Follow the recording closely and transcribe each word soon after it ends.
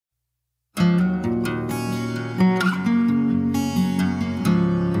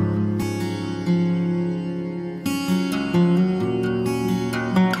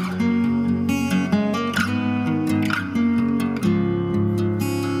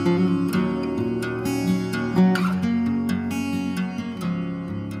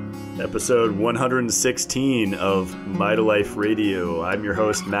episode 116 of Mitolife Radio. I'm your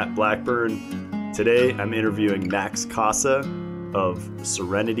host, Matt Blackburn. Today, I'm interviewing Max Casa of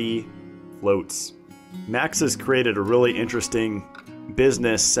Serenity Floats. Max has created a really interesting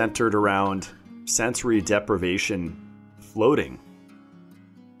business centered around sensory deprivation floating.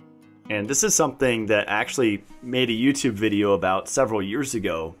 And this is something that I actually made a YouTube video about several years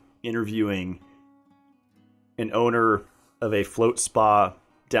ago, interviewing an owner of a float spa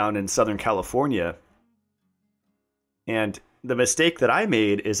down in Southern California. And the mistake that I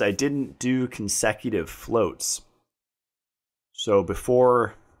made is I didn't do consecutive floats. So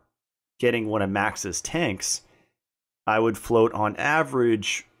before getting one of Max's tanks, I would float on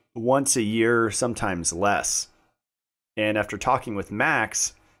average once a year, sometimes less. And after talking with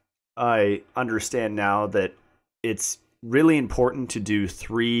Max, I understand now that it's really important to do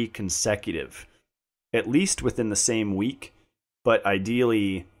 3 consecutive, at least within the same week, but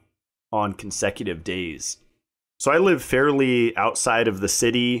ideally on consecutive days. So I live fairly outside of the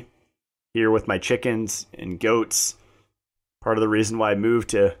city here with my chickens and goats. Part of the reason why I moved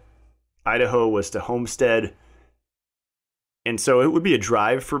to Idaho was to homestead. And so it would be a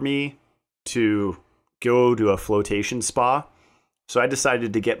drive for me to go to a flotation spa. So I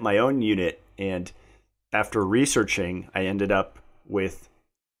decided to get my own unit, and after researching, I ended up with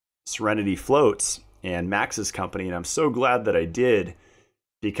Serenity Floats and Max's company, and I'm so glad that I did,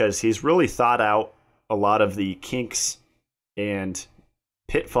 because he's really thought out a lot of the kinks and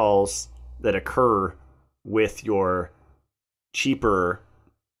pitfalls that occur with your cheaper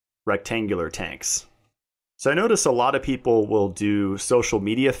rectangular tanks. So I notice a lot of people will do social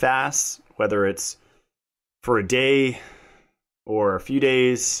media fasts, whether it's for a day or a few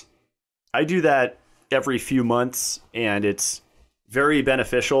days. I do that every few months, and it's very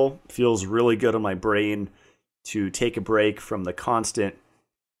beneficial. Feels really good on my brain to take a break from the constant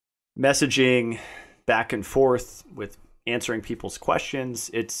messaging back and forth with answering people's questions.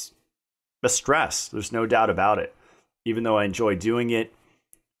 It's a stress. There's no doubt about it. Even though I enjoy doing it,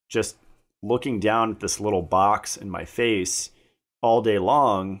 just looking down at this little box in my face all day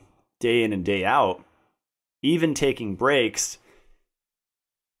long, day in and day out, even taking breaks,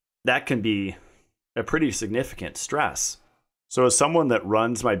 that can be a pretty significant stress. So as someone that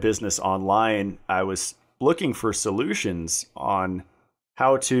runs my business online, I was looking for solutions on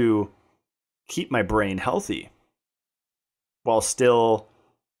how to keep my brain healthy while still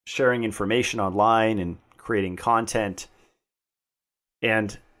sharing information online and creating content.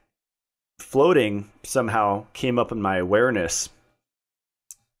 And floating somehow came up in my awareness.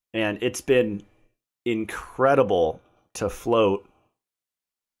 And it's been incredible to float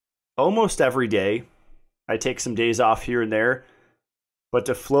almost every day. I take some days off here and there, but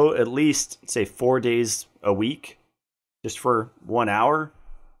to float at least, say, 4 days a week, just for 1 hour,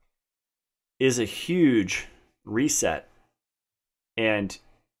 is a huge reset. And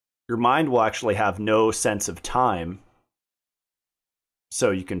your mind will actually have no sense of time,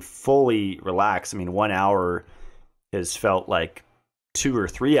 so you can fully relax. I mean, 1 hour has felt like 2 or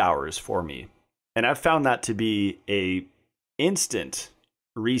 3 hours for me. And I've found that to be a instant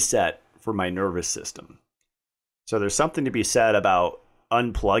reset for my nervous system. So there's something to be said about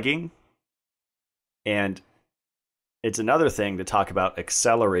unplugging, and it's another thing to talk about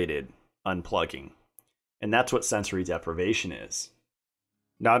accelerated unplugging. And that's what sensory deprivation is.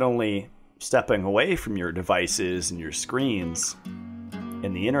 Not only stepping away from your devices and your screens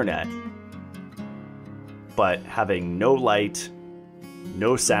and the internet, but having no light,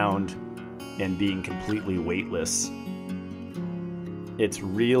 no sound, and being completely weightless. It's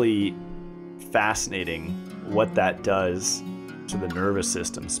really fascinating what that does to the nervous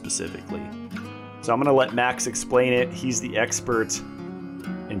system specifically. So I'm going to let Max explain it. He's the expert.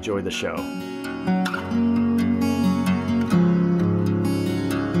 Enjoy the show.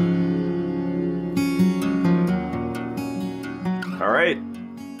 All right.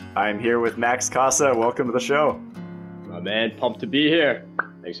 I'm here with Max Casa. Welcome to the show. My man, pumped to be here.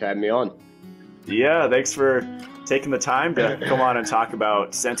 Thanks for having me on. Yeah, thanks for taking the time to come on and talk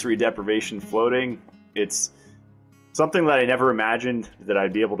about sensory deprivation floating. It's something that I never imagined that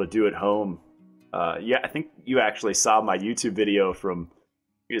I'd be able to do at home. I think you actually saw my YouTube video from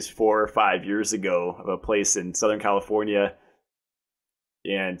I guess 4 or 5 years ago of a place in Southern California.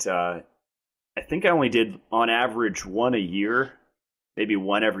 And I think I only did on average 1 a year, maybe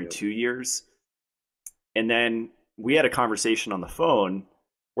 1 every 2 years. And then we had a conversation on the phone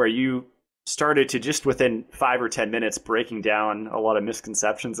where you started to, just within 5 or 10 minutes, breaking down a lot of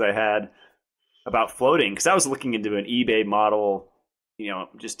misconceptions I had about floating, because I was looking into an eBay model,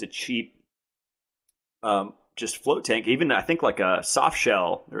 just a cheap just float tank, even I think like a soft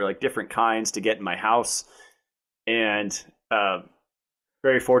shell. There are like different kinds to get in my house, and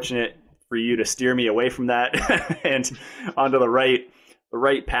very fortunate for you to steer me away from that and onto the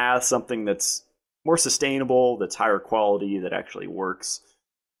right path, something that's more sustainable, that's higher quality, that actually works.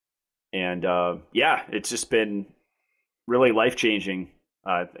 And yeah, it's just been really life changing.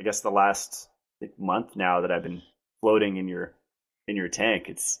 I guess the last month now that I've been floating in your tank,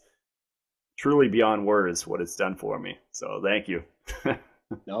 it's truly beyond words what it's done for me. So thank you.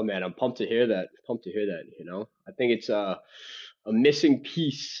 No, man, I'm pumped to hear that. Pumped to hear that. I think it's a missing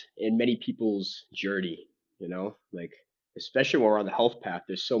piece in many people's journey. Like especially when we're on the health path,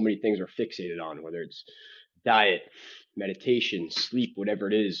 there's so many things we're fixated on, whether it's diet, meditation, sleep, whatever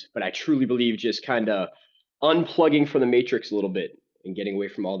it is. But I truly believe just kind of unplugging from the matrix a little bit and getting away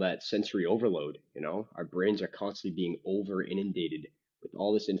from all that sensory overload. Our brains are constantly being over inundated with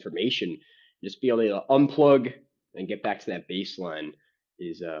all this information. Just be able to unplug and get back to that baseline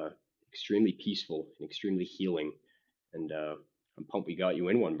is extremely peaceful and extremely healing. And I'm pumped we got you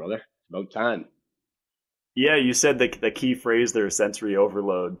in one, brother. It's about time. Yeah, you said the key phrase there, sensory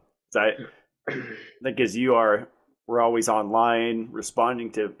overload. I think as you are, we're always online,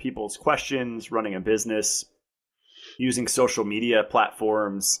 responding to people's questions, running a business, using social media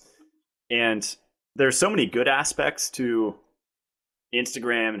platforms. And there's so many good aspects to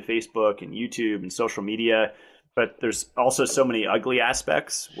Instagram and Facebook and YouTube and social media, but there's also so many ugly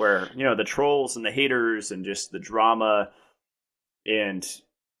aspects where, the trolls and the haters and just the drama. And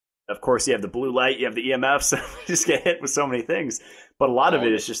of course, you have the blue light, you have the EMFs, so you just get hit with so many things. But a lot of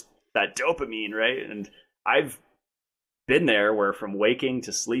it is just that dopamine, right? And I've been there where from waking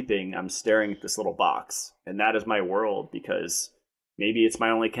to sleeping, I'm staring at this little box. And that is my world because maybe it's my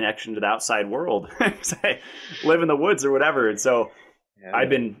only connection to the outside world. I live in the woods or whatever. And so yeah, I've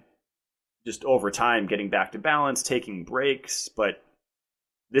been just over time getting back to balance, taking breaks. But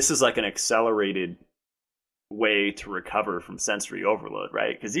this is like an accelerated way to recover from sensory overload,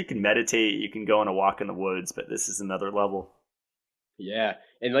 right? Because you can meditate, you can go on a walk in the woods, but this is another level. Yeah.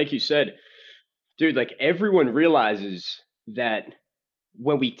 And like you said, dude, like everyone realizes that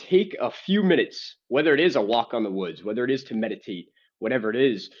when we take a few minutes, whether it is a walk on the woods, whether it is to meditate, whatever it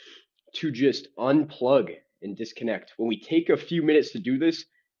is, to just unplug and disconnect, when we take a few minutes to do this,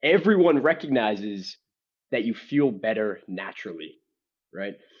 everyone recognizes that you feel better naturally,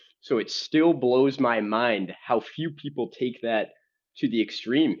 right? So it still blows my mind how few people take that to the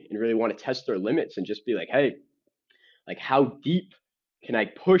extreme and really want to test their limits and just be like, hey, like how deep can I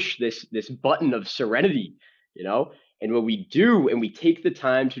push this button of serenity, And when we do, and we take the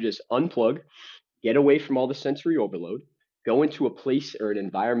time to just unplug, get away from all the sensory overload, go into a place or an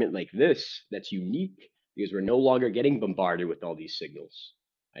environment like this that's unique because we're no longer getting bombarded with all these signals.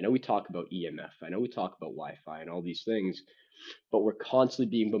 I know we talk about EMF, I know we talk about Wi-Fi and all these things, but we're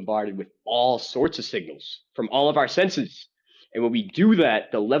constantly being bombarded with all sorts of signals from all of our senses. And when we do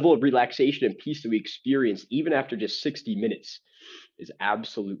that, the level of relaxation and peace that we experience, even after just 60 minutes, is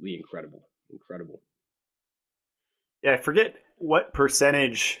absolutely incredible. Incredible. Yeah, I forget what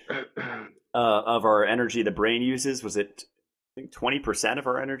percentage of our energy the brain uses. Was it, I think, 20% of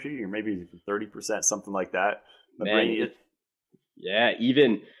our energy, or maybe 30%, something like that? Yeah,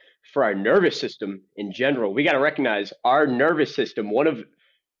 even for our nervous system in general, we got to recognize our nervous system.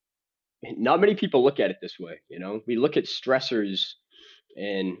 Not many people look at it this way. We look at stressors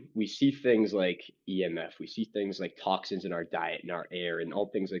and we see things like EMF, we see things like toxins in our diet and our air and all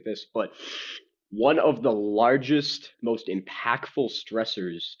things like this. But one of the largest, most impactful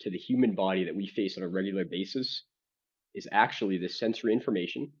stressors to the human body that we face on a regular basis is actually the sensory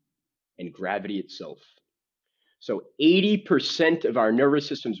information and gravity itself. So 80% of our nervous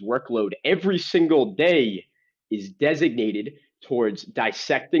system's workload every single day is designated towards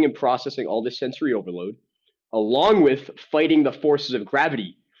dissecting and processing all this sensory overload, along with fighting the forces of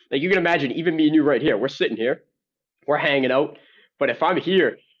gravity. Like you can imagine, even me and you right here, we're sitting here, we're hanging out. But if I'm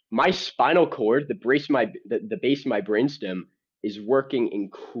here, my spinal cord, the base of my brainstem, is working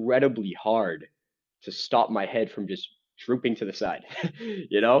incredibly hard to stop my head from just drooping to the side,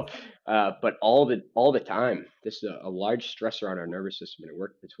 But all the time, this is a large stressor on our nervous system, and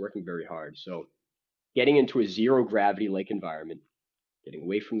it's working very hard. So, getting into a zero gravity like environment, getting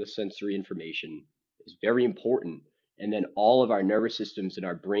away from the sensory information is very important. And then all of our nervous systems and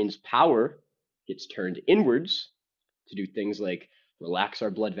our brain's power gets turned inwards to do things like relax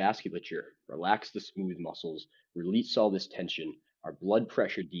our blood vasculature, relax the smooth muscles, release all this tension. Our blood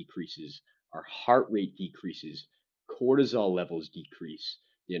pressure decreases, our heart rate decreases, cortisol levels decrease,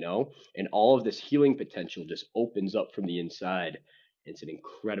 and all of this healing potential just opens up from the inside. It's an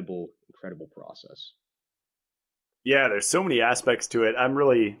incredible, incredible process. Yeah, there's so many aspects to it. I'm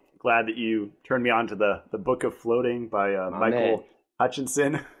really glad that you turned me on to the Book of Floating by My man. Michael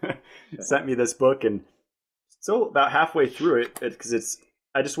Hutchinson. Sent me this book, and still about halfway through it because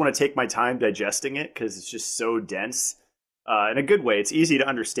I just want to take my time digesting it because it's just so dense. In a good way, it's easy to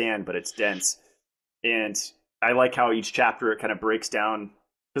understand, but it's dense. And I like how each chapter it kind of breaks down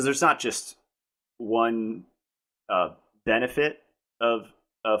because there's not just one uh, benefit of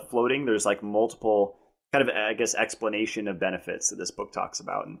floating. There's like multiple kind of, I guess, explanation of benefits that this book talks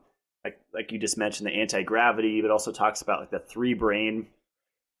about. And like you just mentioned, the anti-gravity, but also talks about like the three brain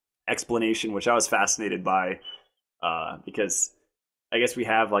explanation, which I was fascinated by because I guess we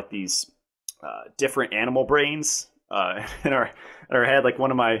have like these different animal brains in our head. Like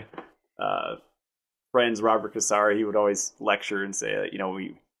one of my friends, Robert Casari, he would always lecture and say that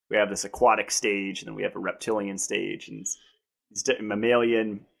we have this aquatic stage, and then we have a reptilian stage, and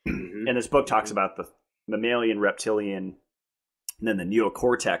mammalian. Hmm. And this book talks Hmm. about the mammalian, reptilian, and then the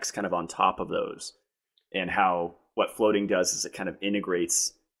neocortex kind of on top of those, and how what floating does is it kind of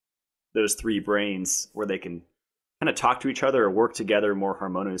integrates those three brains where they can kind of talk to each other or work together more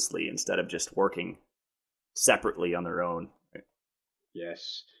harmoniously instead of just working separately on their own.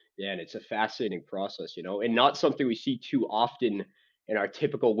 Yes. Yeah, and it's a fascinating process, and not something we see too often in our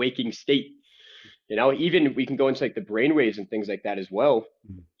typical waking state. Even we can go into like the brainwaves and things like that as well.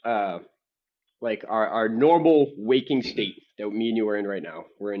 Uh, like our normal waking state that me and you are in right now,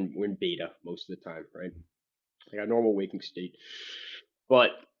 we're in beta most of the time, right? Like our normal waking state. But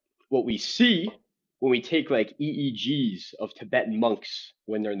what we see when we take like EEGs of Tibetan monks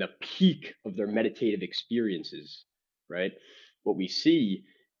when they're in the peak of their meditative experiences, right? What we see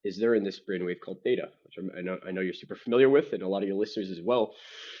is they're in this brainwave called theta, which I know you're super familiar with, and a lot of your listeners as well.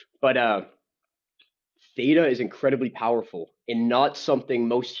 But theta is incredibly powerful and not something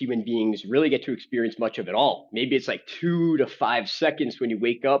most human beings really get to experience much of at all. Maybe it's like 2 to 5 seconds when you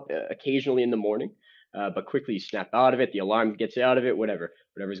wake up occasionally in the morning, but quickly you snap out of it. The alarm gets out of it,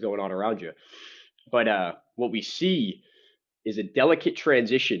 whatever's going on around you. But what we see is a delicate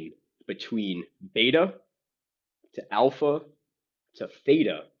transition between beta to alpha to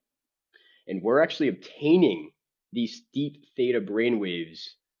theta, and we're actually obtaining these deep theta brainwaves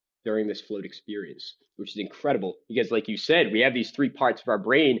during this float experience, which is incredible because, like you said, we have these three parts of our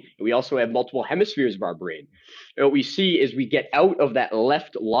brain, and we also have multiple hemispheres of our brain. And what we see is we get out of that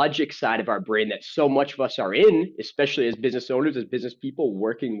left logic side of our brain that so much of us are in, especially as business owners, as business people,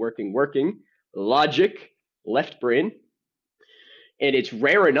 working, working, working. Logic, left brain. And it's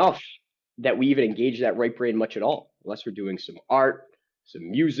rare enough that we even engage that right brain much at all, unless we're doing some art, some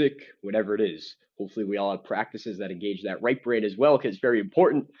music, whatever it is. Hopefully, we all have practices that engage that right brain as well, because it's very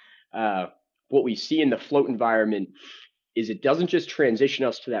important. Uh, what we see in the float environment is it doesn't just transition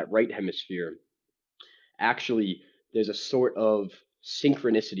us to that right hemisphere. Actually, there's a sort of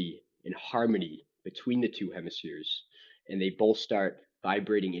synchronicity and harmony between the two hemispheres, and they both start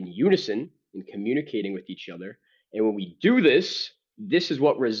vibrating in unison and communicating with each other. And when we do this, this is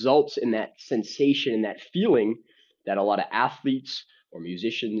what results in that sensation and that feeling that a lot of athletes or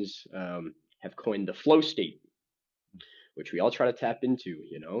musicians have coined the flow state, which we all try to tap into.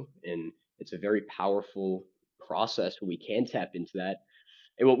 And it's a very powerful process when we can tap into that.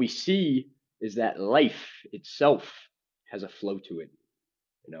 And what we see is that life itself has a flow to it.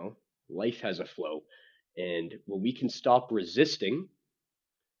 You know, life has a flow. And when we can stop resisting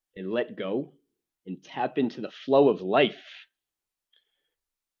and let go and tap into the flow of life,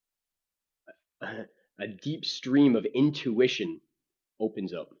 a deep stream of intuition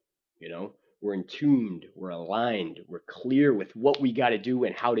opens up. You know, we're in tuned, we're aligned, we're clear with what we got to do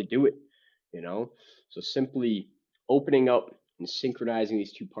and how to do it. You know, so simply opening up and synchronizing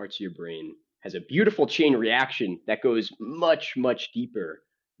these two parts of your brain has a beautiful chain reaction that goes much, much deeper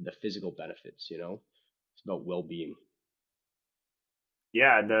than the physical benefits. It's about well-being.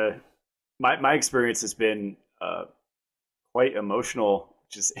 Yeah, my experience has been quite emotional,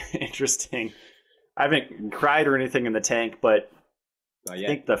 which is interesting. I haven't cried or anything in the tank, but Not I yet.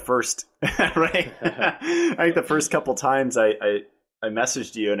 think the first right. I think the first couple times I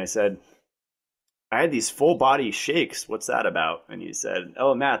messaged you and I said I had these full body shakes. What's that about? And you said,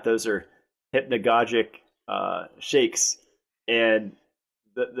 "Oh, Matt, those are hypnagogic shakes, and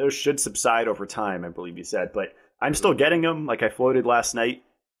those should subside over time." I believe you said, but I'm still getting them. Like I floated last night,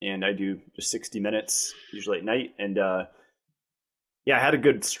 and I do just 60 minutes usually at night, and yeah, I had a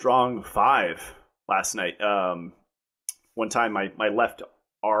good strong 5 last night. One time my left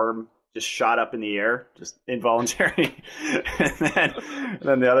arm just shot up in the air, just involuntary. And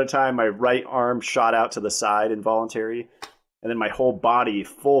then the other time my right arm shot out to the side, involuntary. And then my whole body,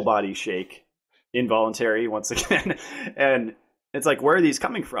 full body shake. involuntary once again. And it's like, where are these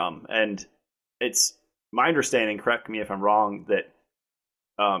coming from? And it's my understanding, correct me if I'm wrong, that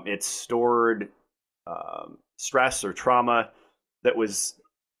it's stored stress or trauma that was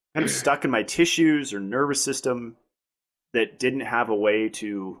kind of stuck in my tissues or nervous system that didn't have a way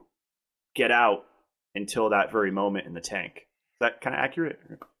to get out until that very moment in the tank. Is that kind of accurate?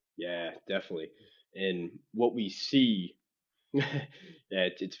 Yeah, definitely. And what we see, yeah,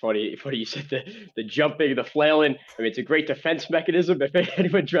 it's funny. Funny you said the jumping, the flailing. I mean, it's a great defense mechanism if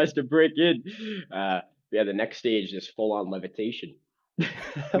anyone tries to break in. Yeah, the next stage is full on levitation. But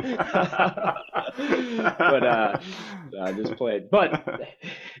just playing. But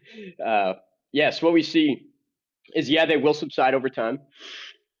yes, what we see is, yeah, they will subside over time.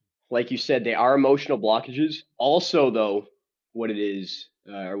 Like you said, they are emotional blockages. Also, though, what it is,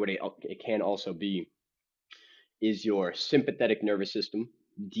 or what it can also be, is your sympathetic nervous system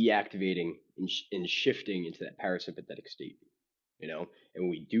deactivating and shifting into that parasympathetic state. You know, and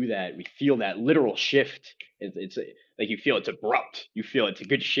when we do that, we feel that literal shift. It's like you feel it's abrupt. You feel it's a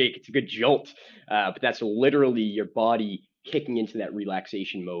good shake. It's a good jolt. But that's literally your body kicking into that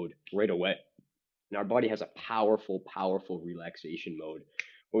relaxation mode right away. And our body has a powerful, powerful relaxation mode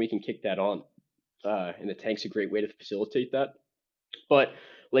when we can kick that on. And the tank's a great way to facilitate that. But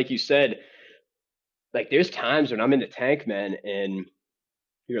like you said, like there's times when I'm in the tank, man, and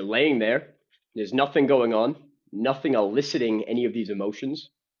you're laying there, there's nothing going on, nothing eliciting any of these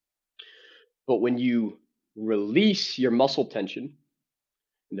emotions. But when you release your muscle tension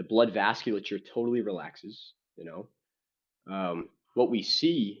and the blood vasculature totally relaxes, what we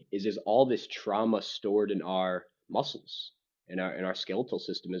see is there's all this trauma stored in our muscles and our skeletal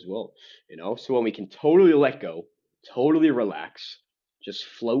system as well. So when we can totally let go, totally relax, just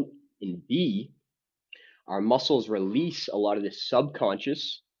float and be, our muscles release a lot of this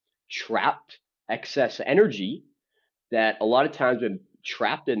subconscious trapped excess energy that a lot of times been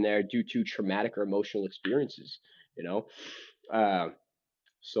trapped in there due to traumatic or emotional experiences. you know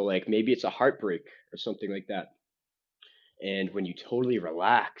so like maybe it's a heartbreak or something like that. And when you totally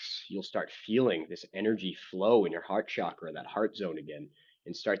relax, you'll start feeling this energy flow in your heart chakra, that heart zone again,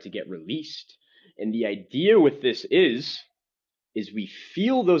 and start to get released. And the idea with this is we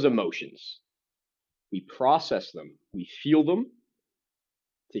feel those emotions, we process them, we feel them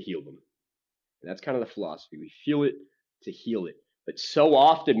to heal them. And that's kind of the philosophy. We feel it to heal it. But so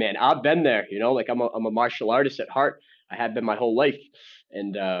often, man, I've been there, like I'm a martial artist at heart. I have been my whole life.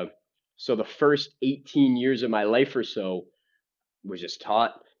 And so the first 18 years of my life or so was just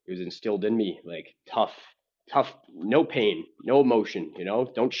taught, it was instilled in me, like tough, no pain, no emotion,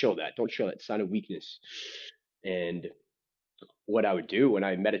 don't show that. Don't show that sign of weakness. And what I would do when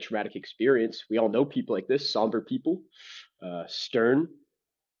I met a traumatic experience, we all know people like this, somber people, stern,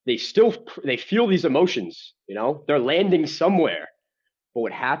 they feel these emotions, they're landing somewhere. But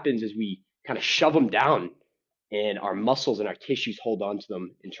what happens is we kind of shove them down and our muscles and our tissues hold on to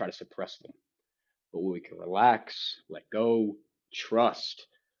them and try to suppress them. But when we can relax, let go, trust,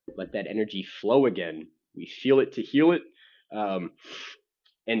 let that energy flow again, we feel it to heal it.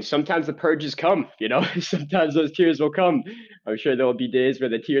 And sometimes the purges come, sometimes those tears will come. I'm sure there will be days where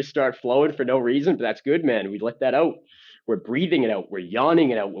the tears start flowing for no reason, but that's good, man. We let that out. We're breathing it out. We're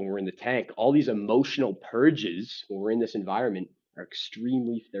yawning it out when we're in the tank. All these emotional purges when we're in this environment are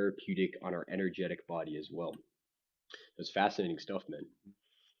extremely therapeutic on our energetic body as well. It's fascinating stuff, man.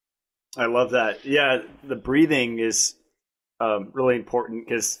 I love that. Yeah, the breathing is really important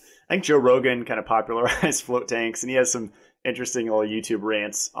because I think Joe Rogan kind of popularized float tanks, and he has some interesting little YouTube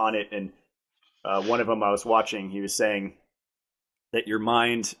rants on it. And one of them I was watching, he was saying that your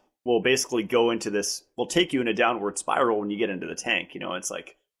mind will basically go into this, will take you in a downward spiral when you get into the tank. It's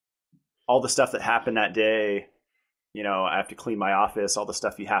like all the stuff that happened that day. I have to clean my office, all the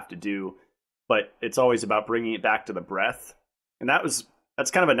stuff you have to do, but it's always about bringing it back to the breath. And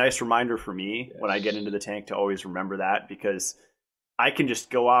that's kind of a nice reminder for me. Yes. When I get into the tank, to always remember that, because I can just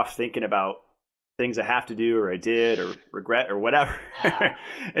go off thinking about things I have to do or I did or regret or whatever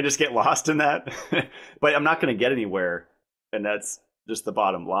and just get lost in that. But I'm not going to get anywhere. And that's just the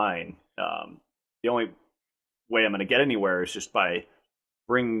bottom line. The only way I'm going to get anywhere is just by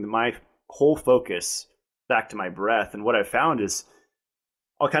bringing my whole focus back to my breath. And what I've found is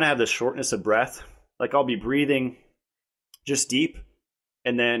I'll kind of have this shortness of breath. Like I'll be breathing just deep,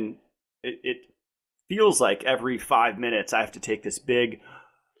 and then it feels like every 5 minutes I have to take this big,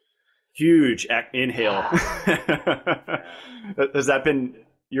 huge inhale. Has that been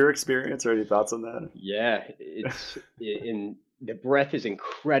your experience, or any thoughts on that? Yeah, the breath is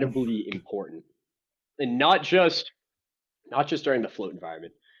incredibly important, and not just during the float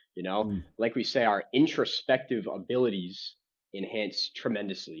environment. You know, Mm. like we say, our introspective abilities enhance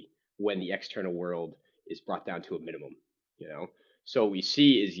tremendously when the external world is brought down to a minimum, you know. So what we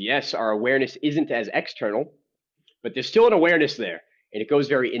see is, yes, our awareness isn't as external, but there's still an awareness there, and it goes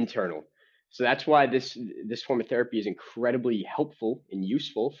very internal. So that's why this form of therapy is incredibly helpful and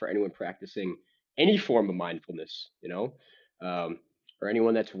useful for anyone practicing any form of mindfulness, you know, or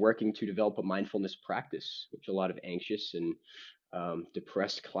anyone that's working to develop a mindfulness practice, which a lot of anxious and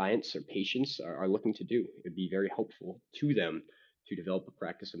depressed clients or patients are looking to do. It would be very helpful to them to develop a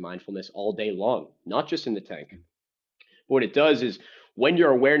practice of mindfulness all day long, not just in the tank. But what it does is when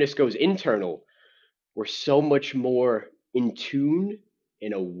your awareness goes internal, we're so much more in tune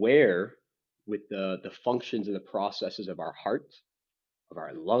and aware with the functions and the processes of our heart, of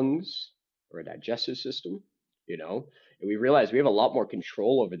our lungs, or our digestive system, you know, and we realize we have a lot more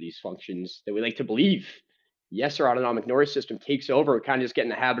control over these functions than we like to believe. Yes, our autonomic nervous system takes over. We kind of just get in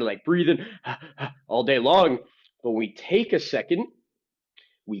the habit of like breathing all day long. But when we take a second,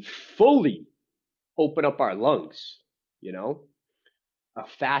 we fully open up our lungs, you know, a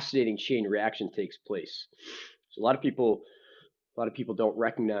fascinating chain reaction takes place. So a lot of people don't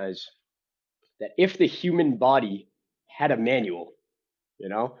recognize that if the human body had a manual, you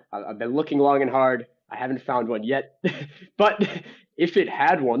know, I've been looking long and hard. I haven't found one yet, but if it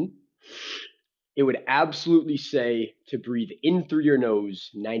had one, it would absolutely say to breathe in through your nose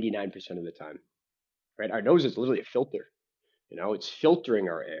 99% of the time, right? Our nose is literally a filter. You know, it's filtering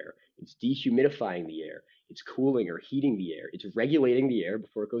our air, it's dehumidifying the air, it's cooling or heating the air, it's regulating the air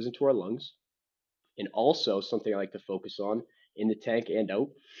before it goes into our lungs. And also, something I like to focus on in the tank and out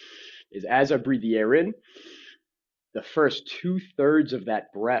is as I breathe the air in, the first 2/3 of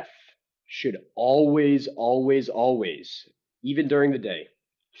that breath should always, always, always, even during the day,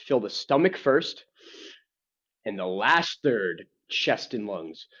 fill the stomach first, and the last third, chest and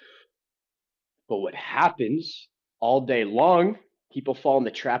lungs. But what happens all day long, people fall in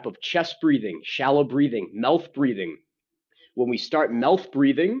the trap of chest breathing, shallow breathing, mouth breathing. When we start mouth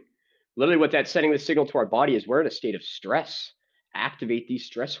breathing, literally what that's sending the signal to our body is we're in a state of stress. Activate these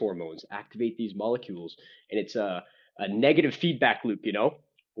stress hormones, activate these molecules. And it's a negative feedback loop, you know?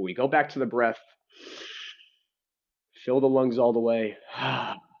 When we go back to the breath, fill the lungs all the way,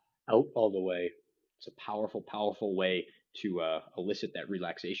 out all the way. It's a powerful, powerful way to elicit that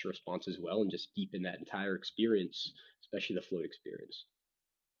relaxation response as well and just deepen that entire experience, especially the float experience.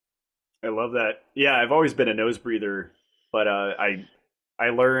 I love that. Yeah, I've always been a nose breather, but I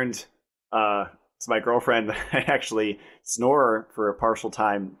learned it's my girlfriend that I actually snore for a partial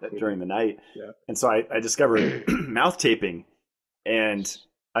time during the night, Yeah. and so I discovered mouth taping, and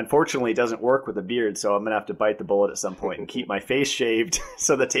unfortunately, it doesn't work with a beard. So I'm gonna have to bite the bullet at some point and keep my face shaved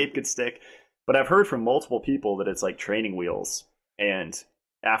so the tape could stick. But I've heard from multiple people that it's like training wheels, and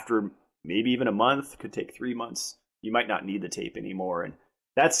after maybe even a month, could take 3 months, you might not need the tape anymore, and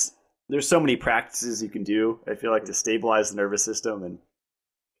that's there's so many practices you can do. I feel like to stabilize the nervous system and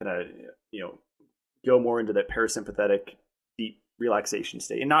kind of go more into that parasympathetic deep relaxation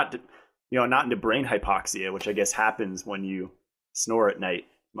state, and not into brain hypoxia, which I guess happens when you snore at night.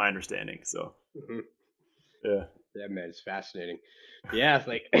 My understanding. So Mm-hmm. yeah, Yeah, man, it's fascinating. Yeah,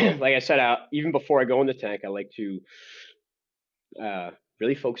 like like I said, even before I go in the tank, I like to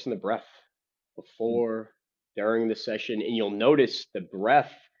really focus on the breath before, during the session, and you'll notice the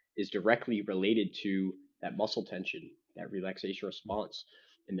breath is directly related to that muscle tension, that relaxation response.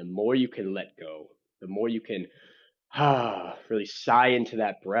 And the more you can let go, the more you can really sigh into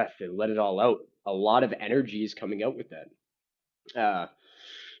that breath and let it all out. A lot of energy is coming out with that.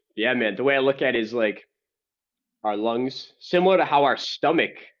 Yeah, man. The way I look at it is like our lungs, similar to how our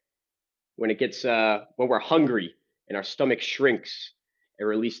stomach, when we're hungry and our stomach shrinks, it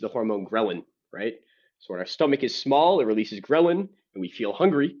releases the hormone ghrelin, right? So when our stomach is small, it releases ghrelin and we feel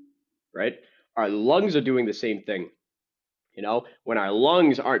hungry, right? Our lungs are doing the same thing. You know, when our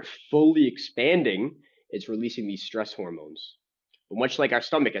lungs aren't fully expanding, it's releasing these stress hormones. But much like our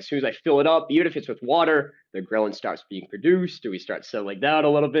stomach, as soon as I fill it up, even if it's with water, the ghrelin starts being produced, or we start settling down a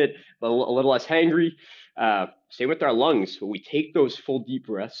little bit, a little less hangry. Same with our lungs. When we take those full deep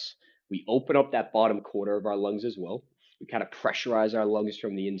breaths, we open up that bottom quarter of our lungs as well. We kind of pressurize our lungs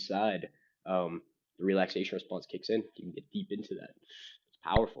from the inside. The relaxation response kicks in. You can get deep into that. It's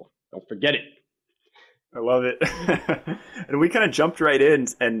powerful. Don't forget it. I love it. And we kind of jumped right in,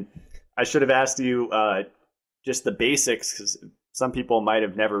 and I should have asked you just the basics, because some people might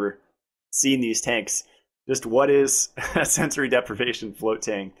have never seen these tanks. Just what is a sensory deprivation float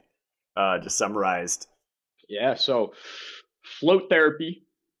tank, just summarized? Yeah, so float therapy,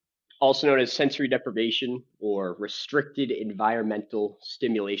 also known as sensory deprivation or restricted environmental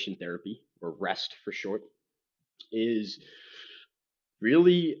stimulation therapy, or REST for short, is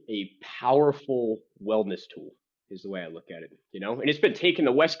really a powerful wellness tool, is the way I look at it, you know? And it's been taking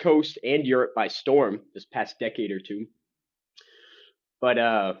the West Coast and Europe by storm this past decade or two. But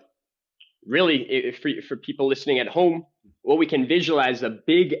really, for people listening at home, what we can visualize a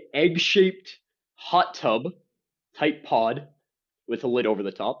big egg-shaped hot tub type pod with a lid over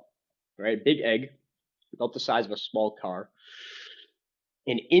the top, right? Big egg, about the size of a small car.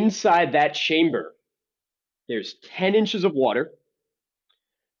 And inside that chamber, there's 10 inches of water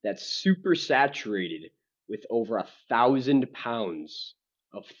that's super saturated with over 1,000 pounds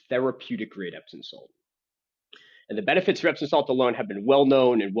of therapeutic grade Epsom salt. And the benefits of Epsom salt alone have been well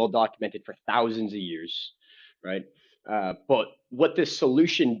known and well documented for thousands of years, right? But what this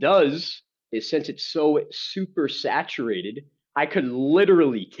solution does is, since it's so super saturated, I could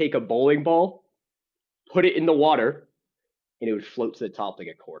literally take a bowling ball, put it in the water, and it would float to the top like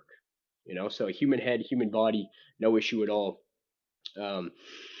a cork. You know, so a human head, human body, no issue at all.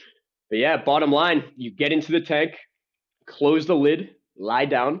 But yeah, bottom line, you get into the tank, close the lid, lie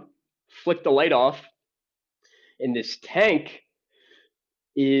down, flick the light off, and this tank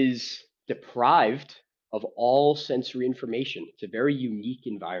is deprived of all sensory information. It's a very unique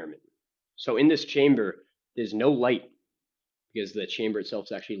environment. So in this chamber, there's no light because the chamber itself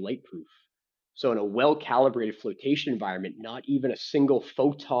is actually light proof. So in a well-calibrated flotation environment, not even a single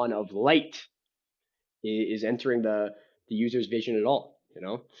photon of light is entering the user's vision at all. You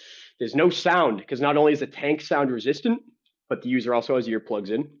know, there's no sound because not only is the tank sound resistant, but the user also has earplugs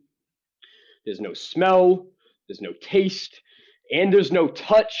in. There's no smell, there's no taste, and there's no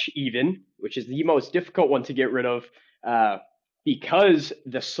touch even, which is the most difficult one to get rid of, because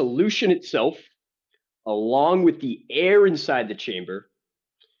the solution itself, along with the air inside the chamber,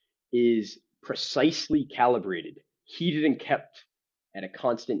 is precisely calibrated, heated and kept at a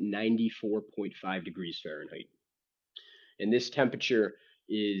constant 94.5 degrees Fahrenheit. And this temperature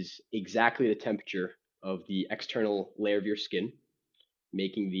is exactly the temperature of the external layer of your skin,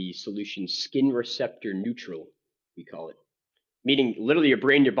 making the solution skin receptor neutral, we call it. Meaning literally your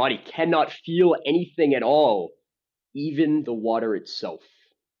brain, your body cannot feel anything at all, even the water itself.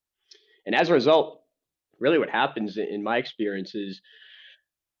 And as a result, really what happens in my experience is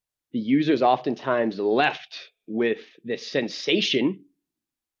the user is oftentimes left with this sensation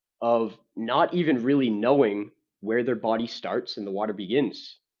of not even really knowing where their body starts and the water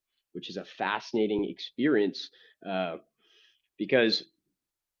begins, which is a fascinating experience, because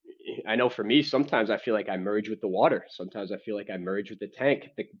I know for me, sometimes I feel like I merge with the water. Sometimes I feel like I merge with the tank.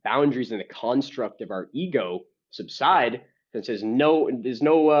 The boundaries and the construct of our ego subside, and says there's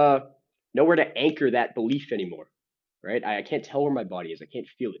nowhere to anchor that belief anymore, right? I can't tell where my body is. I can't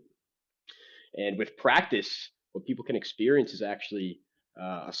feel it. And with practice, what people can experience is actually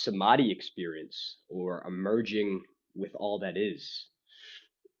a samadhi experience, or a merging with all that is.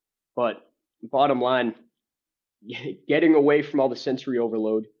 But bottom line, getting away from all the sensory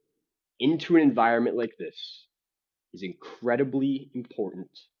overload into an environment like this is incredibly important.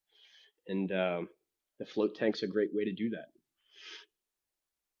 And the float tank's a great way to do that.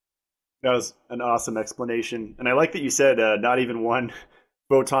 That was an awesome explanation. And I like that you said not even one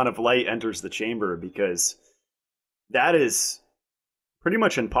photon of light enters the chamber, because that is pretty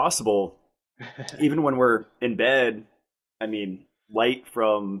much impossible. Even when we're in bed, I mean, light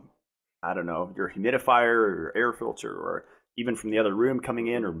from, I don't know, your humidifier or your air filter, or even from the other room coming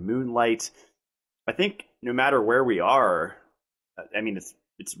in, or moonlight. I think no matter where we are, I mean,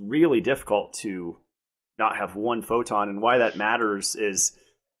 it's really difficult to not have one photon. And why that matters is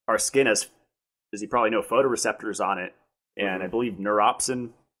our skin has, as you probably know, photoreceptors on it. And I believe neuropsin,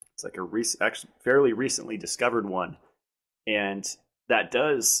 it's like actually fairly recently discovered one. And that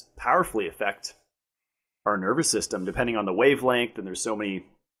does powerfully affect our nervous system, depending on the wavelength. And there's so many,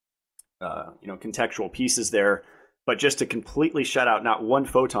 contextual pieces there. But just to completely shut out not one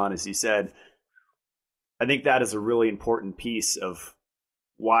photon, as you said, I think that is a really important piece of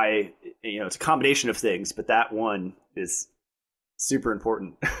why, it's a combination of things, but that one is super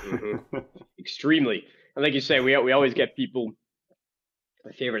important. Extremely. And like you say, we always get people,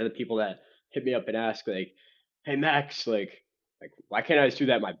 my favorite are the people that hit me up and ask, like, hey, Max, like why can't I just do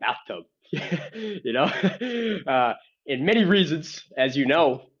that in my bathtub? And many reasons, as you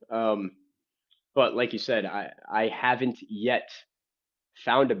know. But like you said, I haven't yet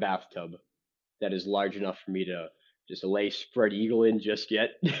found a bathtub that is large enough for me to just lay spread eagle in just yet.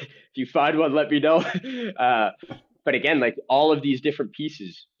 If you find one, let me know. But again, like all of these different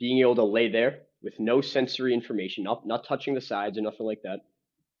pieces, being able to lay there with no sensory information, not touching the sides or nothing like that,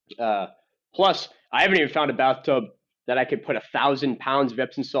 Uh, Plus, I haven't even found a bathtub that I could put 1,000 pounds of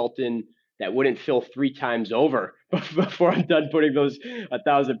Epsom salt in that wouldn't fill 3 times over before I'm done putting those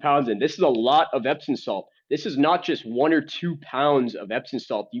 1,000 pounds in. This is a lot of Epsom salt. This is not just 1 or 2 pounds of Epsom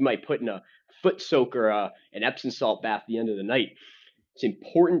salt you might put in a foot soak or an Epsom salt bath at the end of the night. It's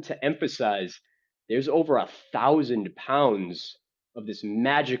important to emphasize there's over 1,000 pounds of this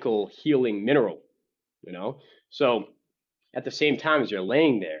magical healing mineral, you know? So at the same time as you're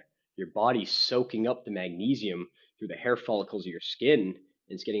laying there, your body's soaking up the magnesium through the hair follicles of your skin, and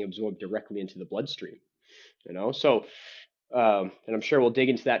it's getting absorbed directly into the bloodstream. So and I'm sure we'll dig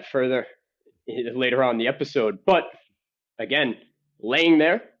into that further later on in the episode. But again, laying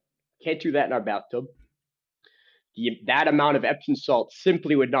there, can't do that in our bathtub. That amount of Epsom salt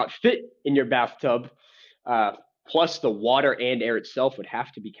simply would not fit in your bathtub. Uh, Plus, the water and air itself would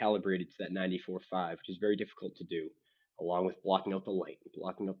have to be calibrated to that 94.5, which is very difficult to do, along with blocking out the light,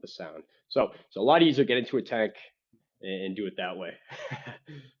 blocking out the sound. So it's a lot easier to get into a tank and do it that way.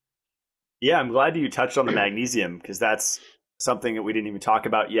 Yeah, I'm glad you touched on the magnesium because that's something that we didn't even talk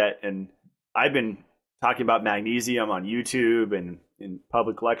about yet. And I've been talking about magnesium on YouTube and in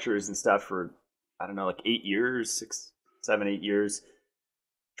public lectures and stuff for, I don't know, like 8 years, 6, 7, 8 years,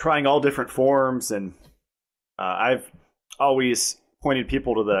 trying all different forms. And I've always pointed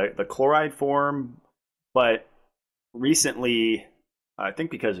people to the chloride form. But recently, I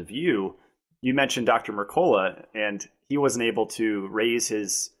think because of you mentioned Dr. Mercola, and he wasn't able to raise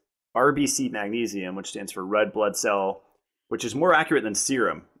his RBC magnesium, which stands for red blood cell, which is more accurate than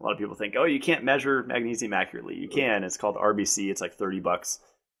serum. A lot of people think, oh, you can't measure magnesium accurately. You can. It's called RBC. It's like $30.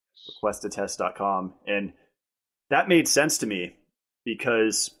 Requestatest.com. And that made sense to me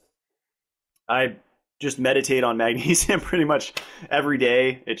because I just meditate on magnesium pretty much every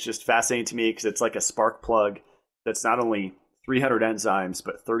day. It's just fascinating to me because it's like a spark plug that's not only 300 enzymes,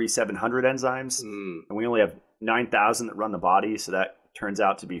 but 3,700 enzymes. And we only have 9,000 that run the body. So that turns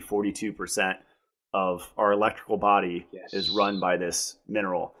out to be 42% of our electrical body is run by this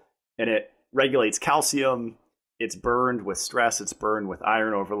mineral. And it regulates calcium. It's burned with stress. It's burned with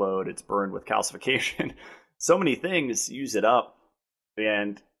iron overload. It's burned with calcification. So many things use it up.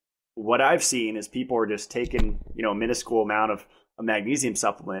 And what I've seen is people are just taking, a minuscule amount of a magnesium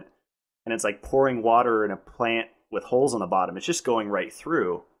supplement, and it's like pouring water in a plant with holes on the bottom. It's just going right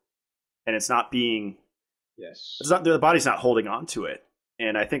through, and it's not being, the body's not holding on to it.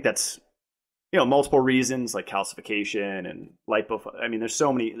 And I think that's, multiple reasons like calcification and I mean, there's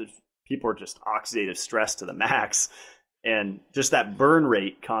so many, people are just oxidative stress to the max. And just that burn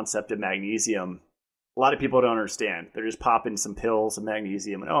rate concept of magnesium, a lot of people don't understand. They're just popping some pills of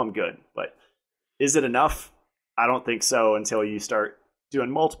magnesium and, oh, I'm good. But is it enough? I don't think so until you start doing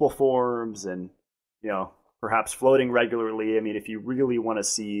multiple forms and, perhaps floating regularly. I mean, if you really want to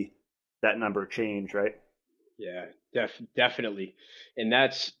see that number change, right? Yeah, definitely. And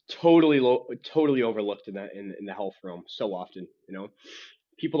that's totally overlooked in the health realm so often,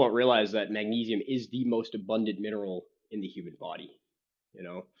 People don't realize that magnesium is the most abundant mineral in the human body, you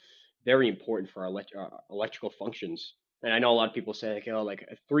know. Very important for our electrical functions. And I know a lot of people say like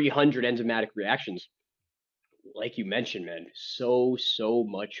 300 enzymatic reactions. Like you mentioned, man, so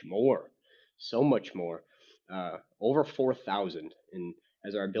much more, so much more. Over 4,000. And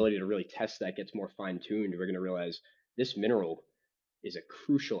as our ability to really test that gets more fine tuned, we're going to realize this mineral is a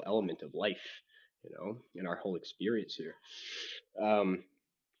crucial element of life, in our whole experience here.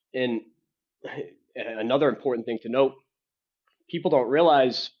 And another important thing to note, people don't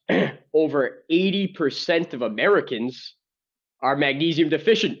realize over 80% of Americans are magnesium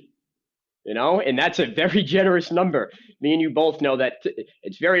deficient, and that's a very generous number. Me and you both know that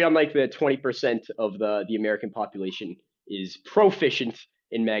it's very unlikely that 20% of the American population is proficient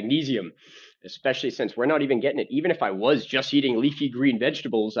in magnesium, especially since we're not even getting it. Even if I was just eating leafy green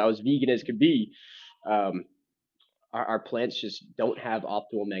vegetables, I was vegan as could be, our plants just don't have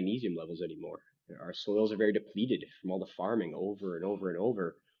optimal magnesium levels anymore. Our soils are very depleted from all the farming over and over and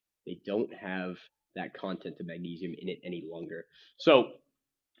over. They don't have that content of magnesium in it any longer. So,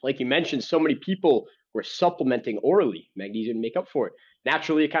 like you mentioned, so many people were supplementing orally magnesium to make up for it.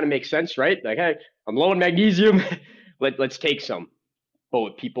 Naturally, it kind of makes sense, right? Like, hey, I'm low in magnesium. Let's take some. But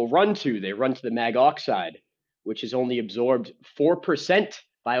what people they run to the mag oxide, which is only absorbed 4%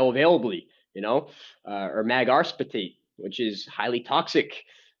 bioavailably, or mag aspartate, which is highly toxic.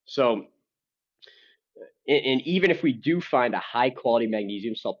 So, and even if we do find a high quality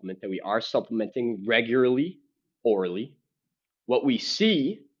magnesium supplement that we are supplementing regularly orally, what we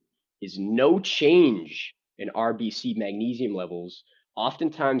see is no change in RBC magnesium levels,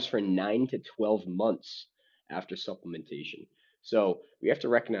 oftentimes for 9 to 12 months after supplementation. So we have to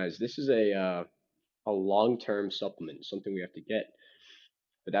recognize this is a long-term supplement, something we have to get.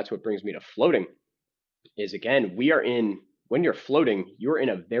 But that's what brings me to floating. Is again, when you're floating, you're in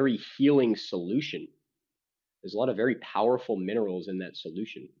a very healing solution. There's a lot of very powerful minerals in that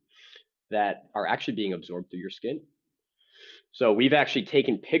solution that are actually being absorbed through your skin. So we've actually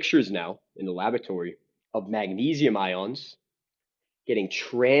taken pictures now in the laboratory of magnesium ions getting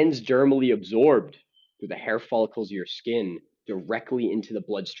transdermally absorbed through the hair follicles of your skin directly into the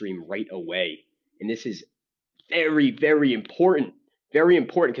bloodstream right away. And this is very, very important. Very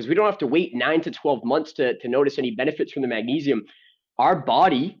important because we don't have to wait 9 to 12 months to notice any benefits from the magnesium. Our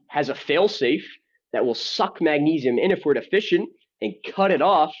body has a failsafe that will suck magnesium in if we're deficient and cut it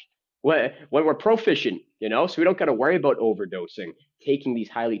off when we're proficient, So we don't got to worry about overdosing, taking these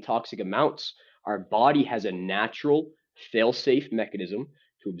highly toxic amounts. Our body has a natural fail-safe mechanism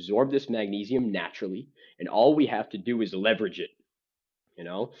to absorb this magnesium naturally, and all we have to do is leverage it, you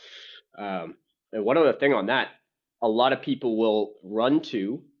know. And one other thing on that, a lot of people will run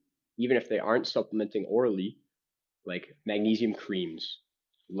to, even if they aren't supplementing orally, like magnesium creams,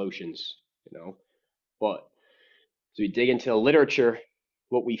 lotions, But as we dig into the literature,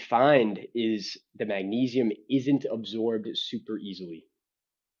 what we find is the magnesium isn't absorbed super easily.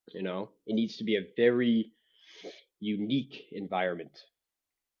 It needs to be a very unique environment.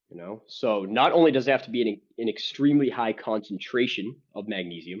 So not only does it have to be an extremely high concentration of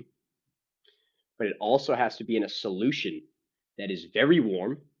magnesium, but it also has to be in a solution that is very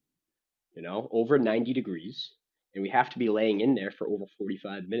warm, over 90 degrees, and we have to be laying in there for over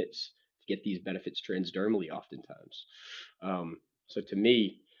 45 minutes to get these benefits transdermally oftentimes. So to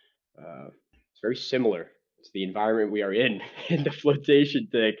me, it's very similar to the environment we are in the flotation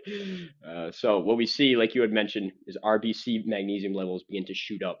thing. So what we see, like you had mentioned, is RBC magnesium levels begin to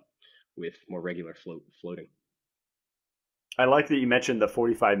shoot up with more regular floating. I like that you mentioned the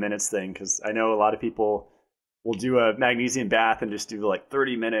 45 minutes thing because I know a lot of people will do a magnesium bath and just do like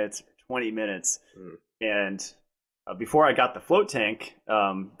 30 minutes, 20 minutes. And before I got the float tank,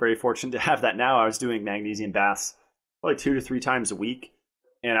 very fortunate to have that now. I was doing magnesium baths probably 2 to 3 times a week.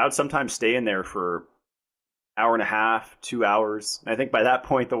 And I would sometimes stay in there for hour and a half, 2 hours. And I think by that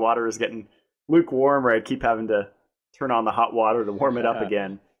point, the water was getting lukewarm, or I'd keep having to turn on the hot water to warm it up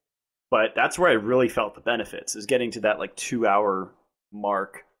again. But that's where I really felt the benefits, is getting to that like 2 hour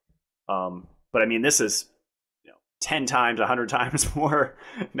mark. But I mean, this is 10 times, 100 times more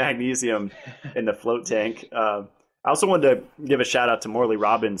magnesium in the float tank. I also wanted to give a shout out to Morley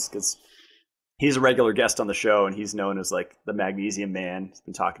Robbins because he's a regular guest on the show and he's known as like the magnesium man. He's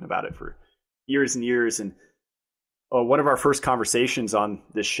been talking about it for years and years. And one of our first conversations on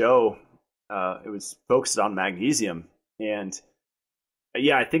this show, it was focused on magnesium. And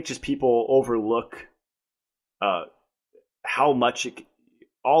yeah, I think just people overlook how much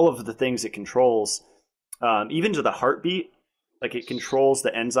all of the things it controls, even to the heartbeat. Like it controls the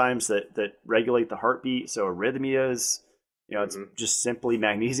enzymes that regulate the heartbeat. So arrhythmias, it's just simply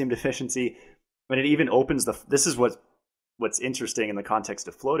magnesium deficiency. But it even opens this is what's interesting in the context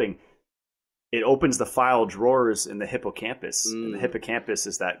of floating. It opens the file drawers in the hippocampus. And the hippocampus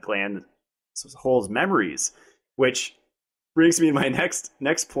is that gland that holds memories, which brings me to my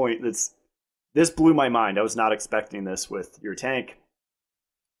next point. This blew my mind. I was not expecting this with your tank.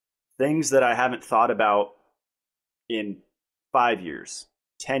 Things that I haven't thought about in 5 years,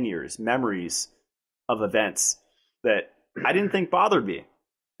 10 years, memories of events that I didn't think bothered me. I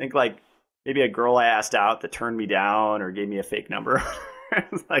think like maybe a girl I asked out that turned me down or gave me a fake number.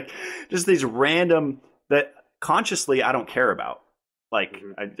 Like just these random that consciously I don't care about. Like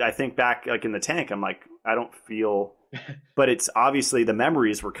I think back like in the tank, I'm like, I don't feel, but it's obviously the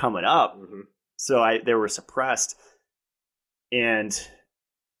memories were coming up. So they were suppressed. And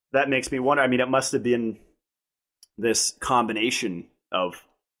that makes me wonder, I mean, it must have been this combination of,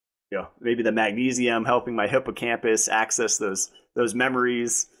 maybe the magnesium helping my hippocampus access those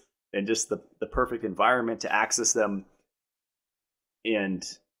memories and just the perfect environment to access them. And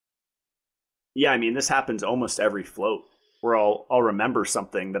yeah, I mean, this happens almost every float where I'll remember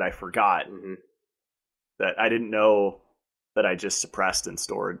something that I forgot that I didn't know that I just suppressed and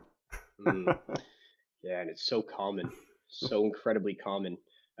stored. Yeah, and it's so common, so incredibly common.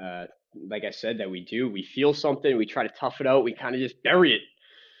 Like I said, that we feel something, we try to tough it out, we kind of just bury it.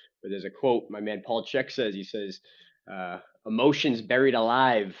 But there's a quote my man Paul Chek says. He says, "Emotions buried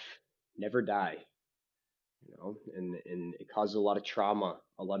alive never die." And it causes a lot of trauma,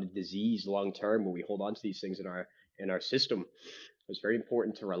 a lot of disease long term when we hold on to these things in our system. It's very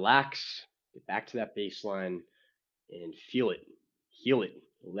important to relax, get back to that baseline, and feel it, heal it,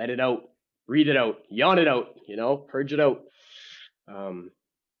 let it out, breathe it out, yawn it out, purge it out. Um,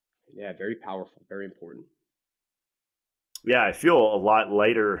 yeah, very powerful, very important. Yeah, I feel a lot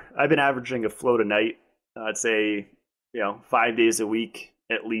lighter. I've been averaging a float a night. I'd say, 5 days a week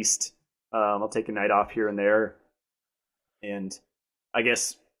at least. I'll take a night off here and there. And I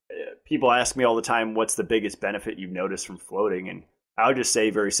guess people ask me all the time, what's the biggest benefit you've noticed from floating? And I would just say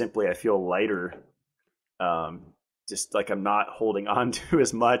very simply, I feel lighter. Um, just like I'm not holding on to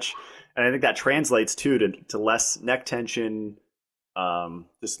as much. And I think that translates too to less neck tension,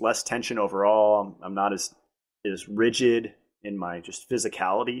 just less tension overall. I'm not as rigid in my just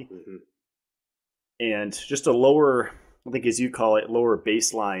physicality, Hmm. and just a lower, I think as you call it, lower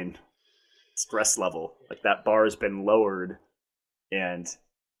baseline stress level. Like that bar has been lowered, and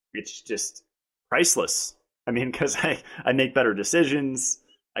it's just priceless. I mean, because I make better decisions,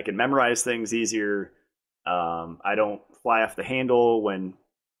 I can memorize things easier. I don't fly off the handle when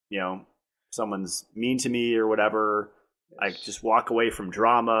you know someone's mean to me or whatever. I Yes. just walk away from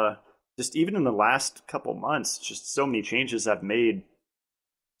drama. Just even in the last couple months, just so many changes I've made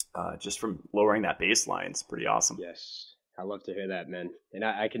just from lowering that baseline. It's pretty awesome. Yes. I love to hear that, man. And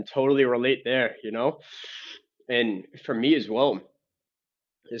I can totally relate there, you know? And for me as well,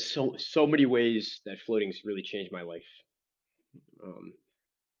 there's so many ways that floating's really changed my life. Um,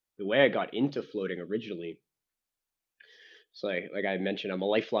 the way I got into floating originally, it's like I mentioned, I'm a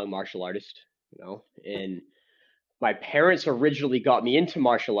lifelong martial artist, and my parents originally got me into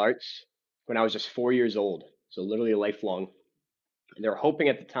martial arts when I was just 4 years old, so literally lifelong. And they were hoping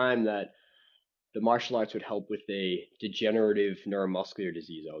at the time that the martial arts would help with a degenerative neuromuscular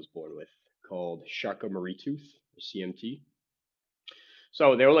disease I was born with called Charcot-Marie-Tooth, or CMT.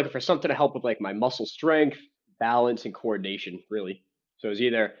 So they were looking for something to help with like my muscle strength, balance, and coordination, really. So it was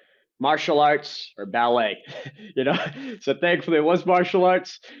either martial arts or ballet, you know. So thankfully it was martial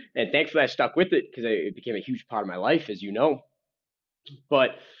arts, and thankfully I stuck with it because it became a huge part of my life, as you know.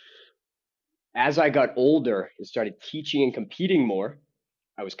 But as I got older and started teaching and competing more,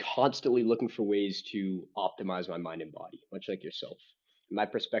 I was constantly looking for ways to optimize my mind and body, much like yourself. My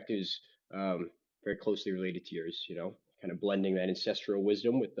perspective is very closely related to yours, kind of blending that ancestral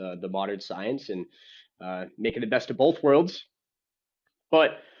wisdom with the modern science and making the best of both worlds.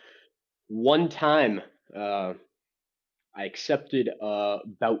 But one time, uh, I accepted a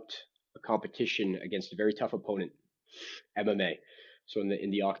bout, a competition against a very tough opponent, MMA, so in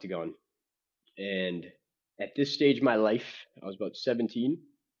the octagon. And at this stage of my life, I was about 17,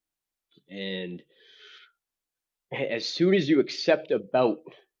 and as soon as you accept a bout,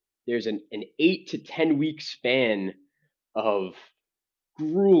 there's an 8 to 10 week span of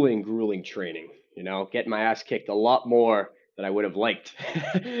grueling training. Getting my ass kicked a lot more than I would have liked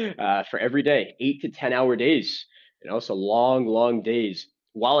for every day, 8 to 10 hour days. So long days,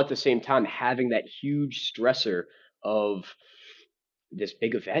 while at the same time having that huge stressor of this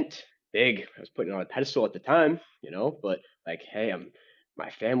big event. Big. I was putting it on a pedestal at the time, but like, hey, my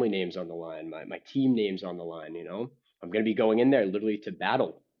family name's on the line, my team name's on the line, I'm gonna be going in there literally to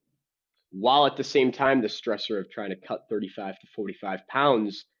battle. While at the same time the stressor of trying to cut 35 to 45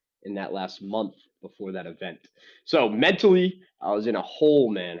 pounds in that last month before that event. So mentally, I was in a hole,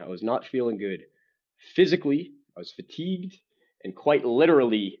 man. I was not feeling good. Physically, I was fatigued and quite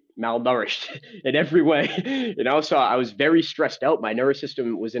literally malnourished in every way. So I was very stressed out. My nervous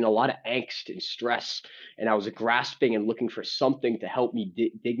system was in a lot of angst and stress, and I was grasping and looking for something to help me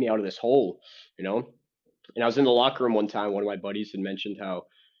dig me out of this hole. you know and I was in the locker room one time. One of my buddies had mentioned how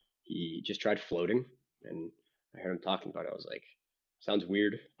he just tried floating, and I heard him talking about it. I was like, sounds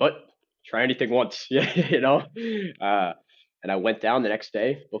weird, but try anything once. Yeah, uh, and I went down the next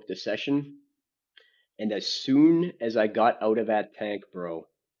day, booked a session, and as soon as I got out of that tank, bro,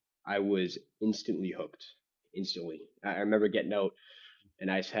 I was instantly hooked. Instantly. I remember getting out, and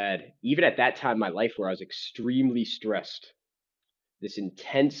I just had, even at that time in my life where I was extremely stressed, this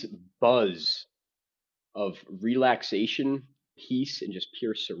intense buzz of relaxation, peace, and just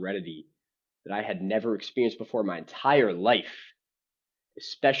pure serenity that I had never experienced before in my entire life,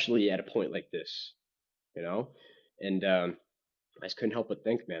 especially at a point like this, you know? And I just couldn't help but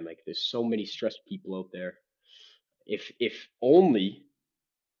think, man, like there's so many stressed people out there. If only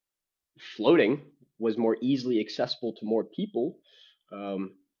floating was more easily accessible to more people,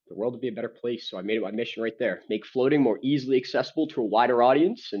 the world would be a better place. So I made it my mission right there: make floating more easily accessible to a wider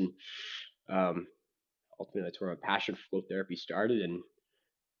audience, and um, ultimately that's where my passion for float therapy started and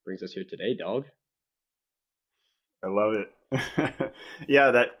brings us here today, dog. I love it.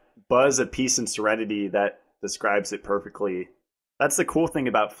 Yeah, that buzz of peace and serenity that describes it perfectly. That's the cool thing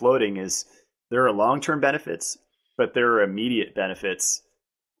about floating is there are long-term benefits, but there are immediate benefits.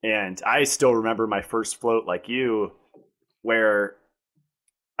 And I still remember my first float like you, where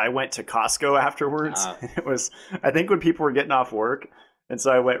I went to Costco afterwards. Ah, It was, I think, when people were getting off work. And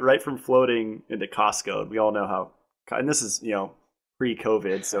so I went right from floating into Costco. We all know how, and this is,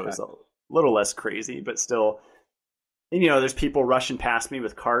 pre-COVID, so it was a little less crazy, but still, and, there's people rushing past me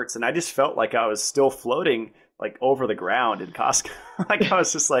with carts, and I just felt like I was still floating like over the ground in Costco. Like I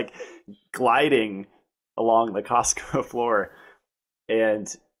was just like gliding along the Costco floor. And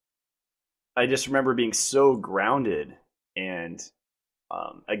I just remember being so grounded. And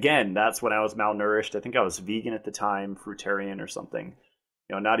again, that's when I was malnourished. I think I was vegan at the time, fruitarian or something.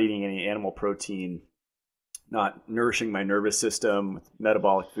 Not eating any animal protein, not nourishing my nervous system with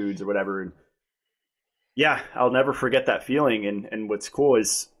metabolic foods or whatever. And yeah, I'll never forget that feeling. And what's cool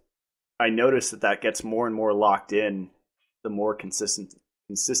is I noticed that gets more and more locked in the more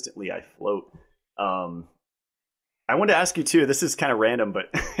consistently I float. I wanted to ask you too. This is kind of random,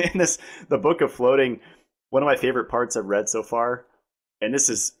 but in the book of floating, one of my favorite parts I've read so far, and this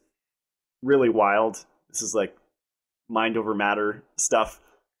is really wild. This is like mind over matter stuff,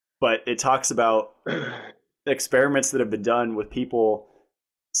 but it talks about experiments that have been done with people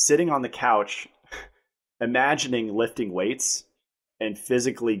sitting on the couch, imagining lifting weights and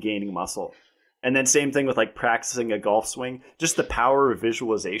physically gaining muscle. And then same thing with like practicing a golf swing, just the power of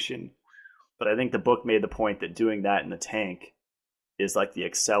visualization. But I think the book made the point that doing that in the tank is like the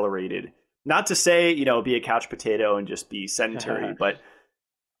accelerated, not to say, be a couch potato and just be sedentary, but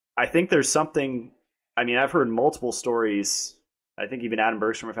I think there's something, I mean, I've heard multiple stories, I think even Adam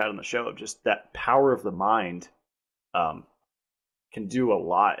Bergstrom have had on the show, of just that power of the mind can do a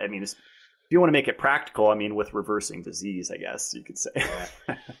lot. I mean, if you want to make it practical, I mean, with reversing disease, I guess you could say.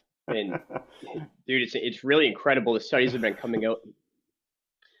 yeah. And dude, it's really incredible. The studies have been coming out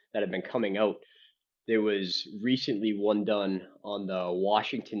There was recently one done on the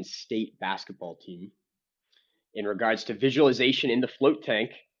Washington State basketball team in regards to visualization in the float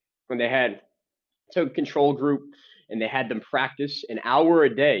tank, when they had took a control group and they had them practice an hour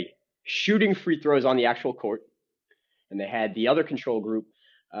a day shooting free throws on the actual court, and they had the other control group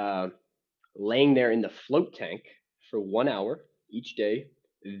laying there in the float tank for 1 hour each day,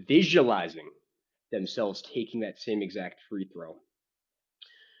 visualizing themselves taking that same exact free throw.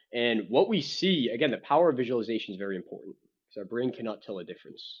 And what we see, again, the power of visualization is very important because our brain cannot tell a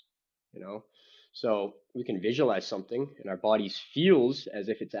difference, you know? So we can visualize something and our bodies feels as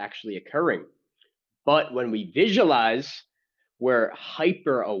if it's actually occurring. But when we visualize, we're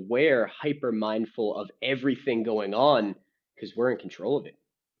hyper aware, hyper mindful of everything going on because we're in control of it.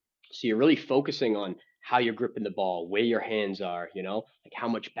 So you're really focusing on how you're gripping the ball, where your hands are, like how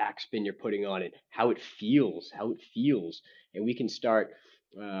much backspin you're putting on it, how it feels. And we can start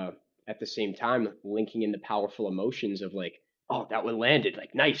at the same time linking in the powerful emotions of like, oh, that one landed,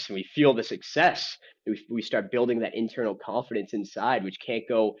 like nice. And we feel the success. We start building that internal confidence inside, which can't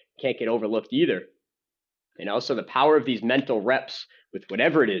get overlooked either. So the power of these mental reps with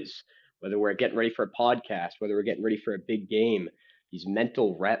whatever it is, whether we're getting ready for a podcast, whether we're getting ready for a big game, these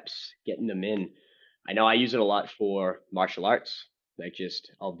mental reps, getting them in. I know I use it a lot for martial arts. Like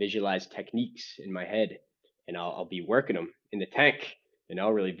I'll visualize techniques in my head and I'll be working them in the tank,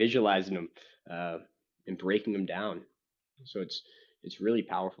 really visualizing them and breaking them down. So it's really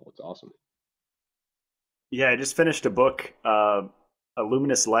powerful. It's awesome. Yeah, I just finished a book, A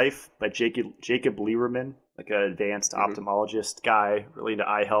Luminous Life by Jacob Lieberman, like an advanced ophthalmologist guy, really into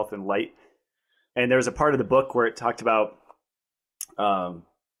eye health and light. And there was a part of the book where it talked about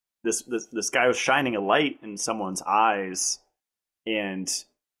this guy was shining a light in someone's eyes and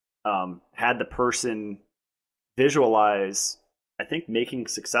had the person visualize, I think, making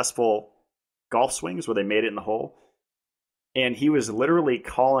successful golf swings where they made it in the hole. And he was literally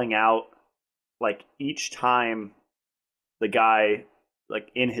calling out like each time the guy like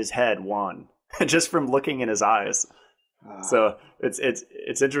in his head won just from looking in his eyes. So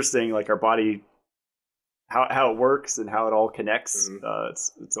it's interesting, like our body, how it works and how it all connects.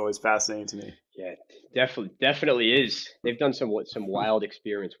 It's always fascinating to me. Yeah, definitely is. They've done some wild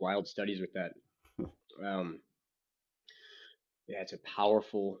experiments, wild studies with that. Yeah, it's a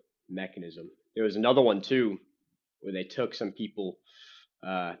powerful mechanism. There was another one too, where they took some people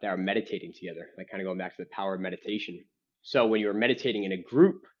that are meditating together, like kind of going back to the power of meditation. So when you're meditating in a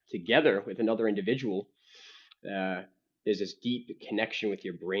group together with another individual, there's this deep connection with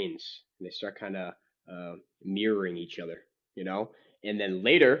your brains, and they start kind of mirroring each other, And then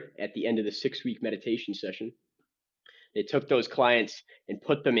later, at the end of the 6-week meditation session, they took those clients and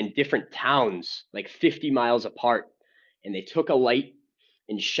put them in different towns, like 50 miles apart, and they took a light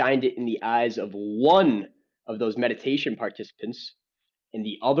and shined it in the eyes of one of those meditation participants, and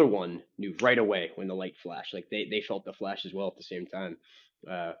the other one knew right away when the light flashed. Like they felt the flash as well at the same time.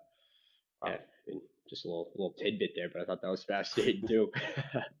 Uh, Wow. yeah, and just a little tidbit there, but I thought that was fascinating too.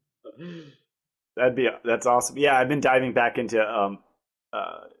 That's awesome. Yeah, I've been diving back into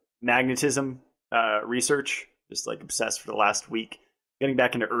uh, magnetism research, just like obsessed for the last week, getting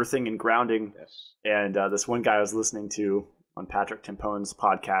back into earthing and grounding. Yes. And this one guy I was listening to on Patrick Timpone's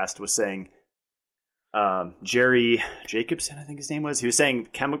podcast was saying, Jerry Jacobson, I think his name was, he was saying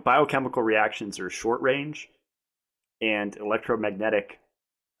biochemical reactions are short range and electromagnetic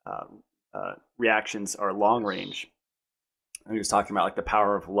reactions are long range. And he was talking about like the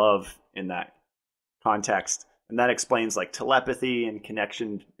power of love in that context, and that explains like telepathy and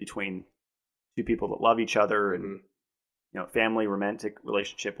connection between two people that love each other, and family, romantic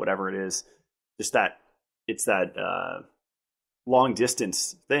relationship, whatever it is. Just that it's that long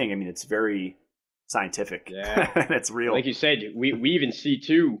distance thing. I mean, it's very scientific. Yeah. It's real. Like you said, we even see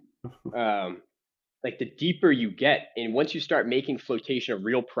too, like the deeper you get, and once you start making flotation a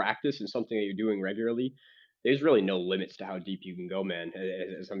real practice and something that you're doing regularly, there's really no limits to how deep you can go, man.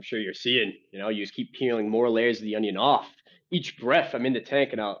 As I'm sure you're seeing, you just keep peeling more layers of the onion off. Each breath, I'm in the tank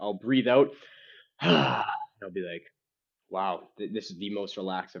and I'll breathe out. I'll be like, wow, this is the most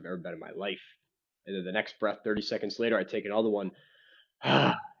relaxed I've ever been in my life. And then the next breath, 30 seconds later, I take another one,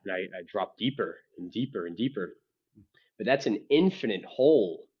 and I drop deeper and deeper and deeper. But that's an infinite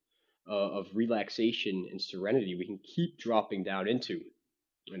hole of relaxation and serenity we can keep dropping down into,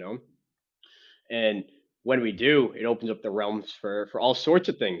 you know? And when we do, it opens up the realms for all sorts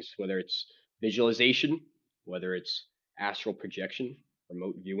of things, whether it's visualization, whether it's astral projection,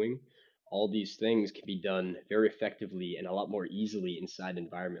 remote viewing. All these things can be done very effectively and a lot more easily inside an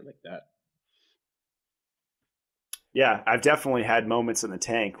environment like that. Yeah, I've definitely had moments in the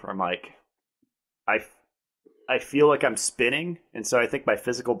tank where I'm like, I I feel like I'm spinning, and so I think my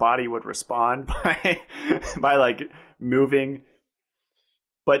physical body would respond by like moving.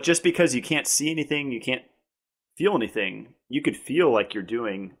 But just because you can't see anything, you can't feel anything, you could feel like you're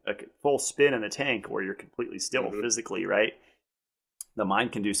doing a full spin in the tank where you're completely still physically, right? The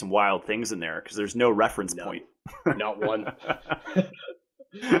mind can do some wild things in there because there's no reference point. Not one.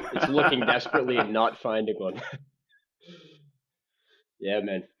 It's looking desperately and not finding one. Yeah,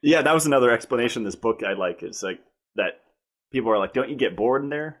 man. Yeah, that was another explanation. This book I like is like that people are like, "Don't you get bored in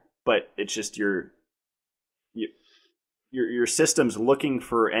there?" But it's just your system's looking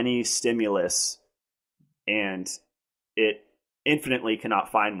for any stimulus, and it infinitely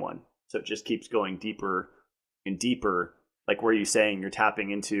cannot find one. So it just keeps going deeper and deeper. Like where you're saying you're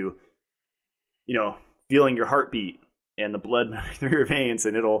tapping into, feeling your heartbeat and the blood through your veins,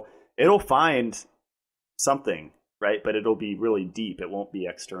 and it'll find something, right? But it'll be really deep. It won't be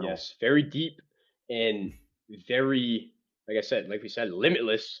external. Yes, very deep and very, like we said,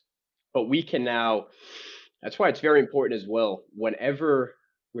 limitless. But we can now, that's why it's very important as well, whenever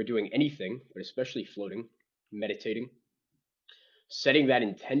we're doing anything, but especially floating, meditating, setting that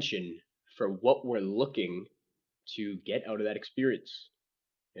intention for what we're looking to get out of that experience.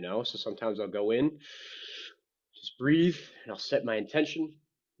 So sometimes I'll go in, just breathe, and I'll set my intention,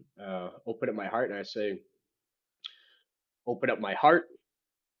 open up my heart, and I say, open up my heart,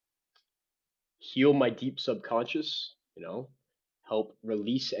 heal my deep subconscious, help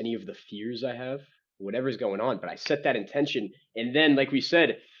release any of the fears I have, whatever's going on. But I set that intention. And then, like we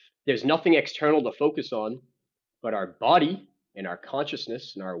said, there's nothing external to focus on, but our body and our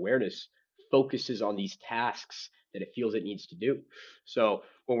consciousness and our awareness focuses on these tasks that it feels it needs to do. So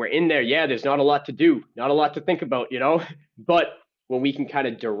when we're in there, yeah, there's not a lot to do, not a lot to think about, but when we can kind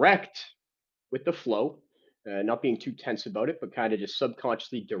of direct with the flow, not being too tense about it, but kind of just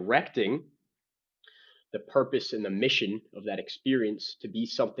subconsciously directing the purpose and the mission of that experience to be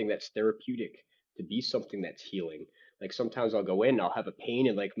something that's therapeutic, to be something that's healing. Like sometimes I'll go in, I'll have a pain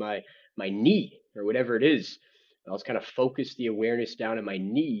in like my knee or whatever it is. I'll just kind of focus the awareness down in my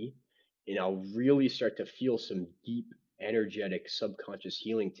knee, and I'll really start to feel some deep, energetic, subconscious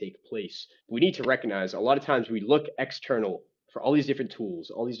healing take place. We need to recognize a lot of times we look external for all these different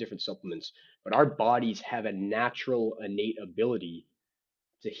tools, all these different supplements, but our bodies have a natural, innate ability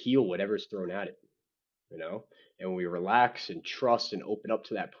to heal whatever's thrown at it. And when we relax and trust and open up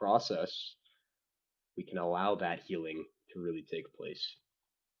to that process, we can allow that healing to really take place.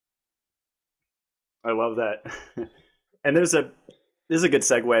 I love that. And this is a good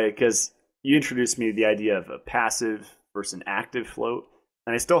segue because you introduced me to the idea of a passive versus an active float,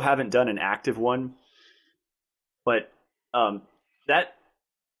 and I still haven't done an active one, but that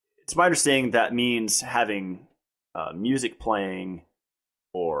it's my understanding that means having music playing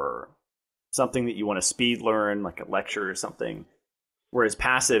or something that you want to speed learn, like a lecture or something. Whereas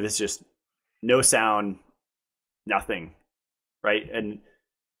passive is just no sound, nothing, right? And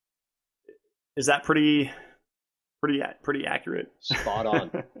Is that pretty accurate? Spot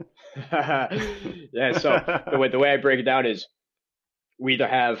on. Yeah. So the way I break it down is we either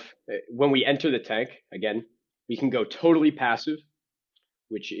have when we enter the tank again, we can go totally passive,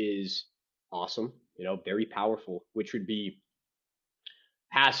 which is awesome, very powerful. Which would be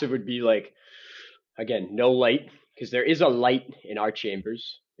passive would be like again no light because there is a light in our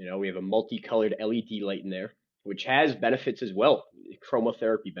chambers. We have a multicolored LED light in there, which has benefits as well,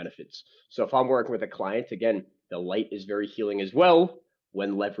 chromotherapy benefits. So if I'm working with a client, again, the light is very healing as well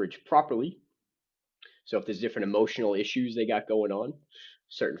when leveraged properly. So if there's different emotional issues they got going on,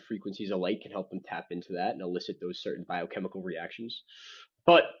 certain frequencies of light can help them tap into that and elicit those certain biochemical reactions.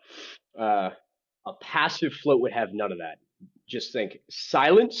 But a passive float would have none of that. Just think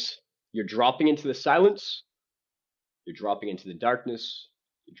silence, you're dropping into the silence, you're dropping into the darkness,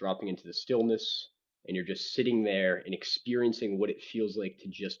 you're dropping into the stillness, and you're just sitting there and experiencing what it feels like to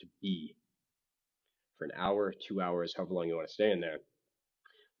just be for an hour, 2 hours, however long you want to stay in there.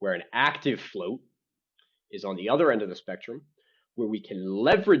 Where an active float is on the other end of the spectrum, where we can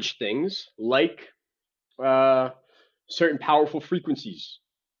leverage things like certain powerful frequencies,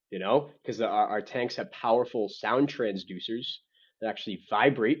 because our tanks have powerful sound transducers that actually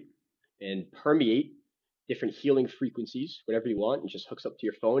vibrate and permeate different healing frequencies, whatever you want. It just hooks up to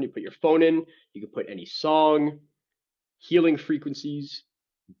your phone. You put your phone in, you can put any song, healing frequencies,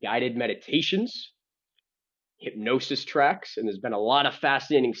 guided meditations, hypnosis tracks, and there's been a lot of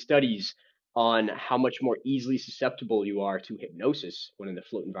fascinating studies on how much more easily susceptible you are to hypnosis when in the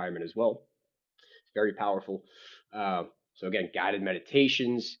float environment as well. It's very powerful. So again, guided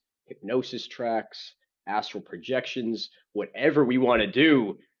meditations, hypnosis tracks, astral projections, whatever we want to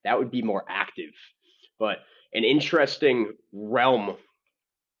do, that would be more active. But an interesting realm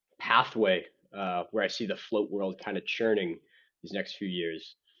pathway where I see the float world kind of churning these next few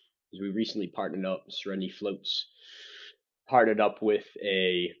years is we recently partnered up, Serenity Floats, partnered up with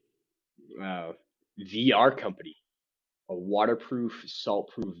a VR company, a waterproof,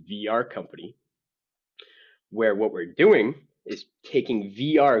 saltproof VR company, where what we're doing is taking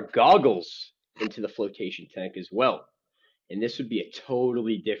VR goggles into the flotation tank as well. And this would be a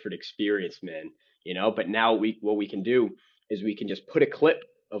totally different experience, man. But now what we can do is we can just put a clip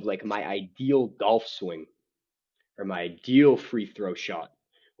of like my ideal golf swing or my ideal free throw shot,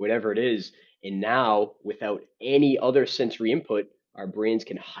 whatever it is. And now, without any other sensory input, our brains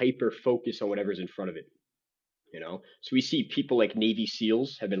can hyper focus on whatever's in front of it. So we see people like Navy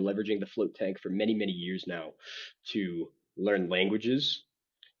SEALs have been leveraging the float tank for many, many years now to learn languages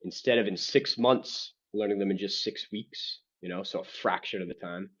instead of in 6 months learning them in just 6 weeks, so a fraction of the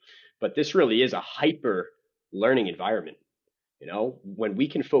time. But this really is a hyper learning environment. When we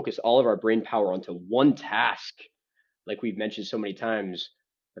can focus all of our brain power onto one task, like we've mentioned so many times,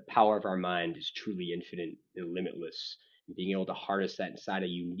 the power of our mind is truly infinite and limitless. And being able to harness that inside a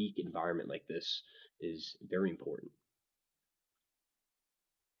unique environment like this is very important.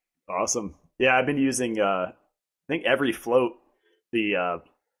 Awesome. Yeah, I've been using I think every float, the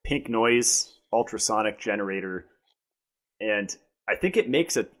pink noise ultrasonic generator, and I think it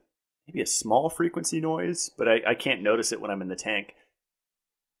makes maybe a small frequency noise, but I can't notice it when I'm in the tank.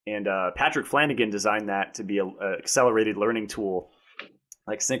 And Patrick Flanagan designed that to be a accelerated learning tool,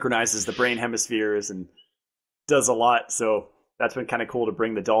 like synchronizes the brain hemispheres and does a lot. So that's been kind of cool to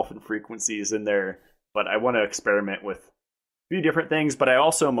bring the dolphin frequencies in there. But I want to experiment with a few different things, but I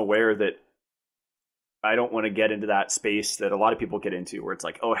also am aware that I don't want to get into that space that a lot of people get into where it's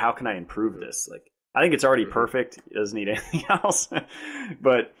like, oh, how can I improve this? Like, I think it's already perfect. It doesn't need anything else.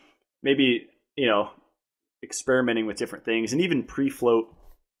 But maybe, experimenting with different things and even pre-float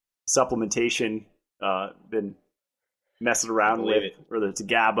supplementation, been messing around with, whether it's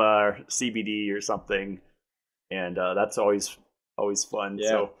GABA or CBD or something. And that's always fun. Yeah.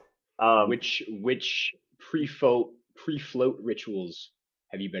 So which pre-float rituals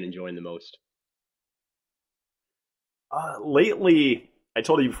have you been enjoying the most? Lately, I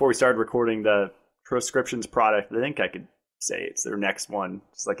told you before we started recording, the Proscriptions product, I think I could say it's their next one.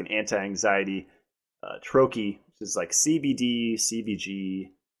 It's like an anti-anxiety troche, which is like CBD,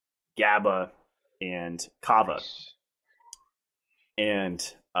 CBG, GABA, and Kava. Nice.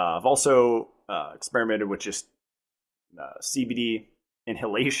 And I've also experimented with just CBD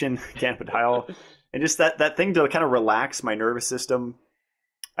inhalation, cannabidiol, and just that thing to kind of relax my nervous system.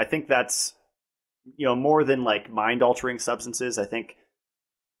 I think that's, more than like mind altering substances. I think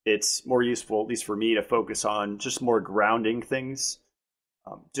it's more useful, at least for me, to focus on just more grounding things,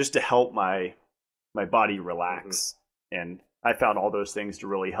 just to help my body relax. Mm-hmm. And I found all those things to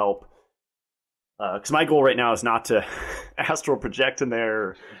really help. because my goal right now is not to astral project in there,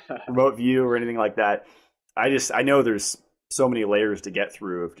 or remote view or anything like that. I know there's so many layers to get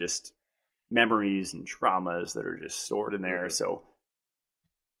through of just memories and traumas that are just stored in there. So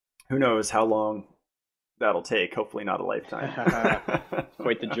who knows how long that'll take? Hopefully not a lifetime.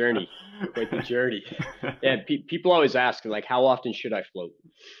 Quite the journey. Quite the journey. Yeah, people always ask, like, how often should I float?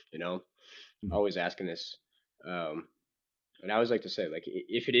 You know, always asking this. And I always like to say, like,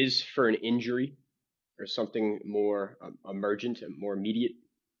 if it is for an injury or something more emergent and more immediate,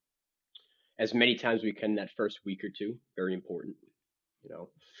 as many times we can that first week or two, very important, you know.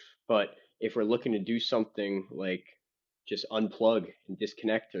 But if we're looking to do something like just unplug and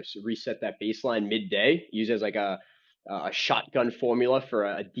disconnect or reset that baseline midday, use it as like a shotgun formula for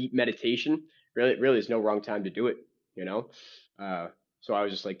a deep meditation, really there's no wrong time to do it, you know. So I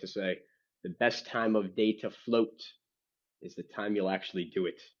would just like to say the best time of day to float is the time you'll actually do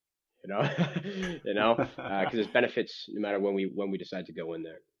it, you know. Because there's benefits no matter when we decide to go in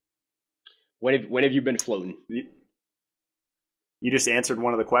there. When have you been floating? You just answered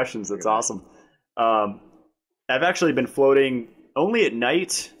one of the questions. That's awesome. I've actually been floating only at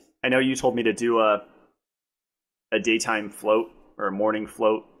night. I know you told me to do a daytime float or a morning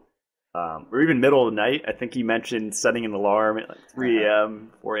float, or even middle of the night. I think you mentioned setting an alarm at like 3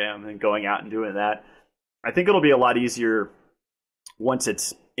 a.m., 4 a.m., and going out and doing that. I think it'll be a lot easier once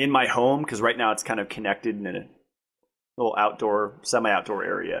it's in my home, because right now it's kind of connected in a little outdoor, semi-outdoor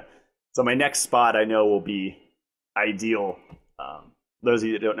area. So my next spot I know will be ideal. Those of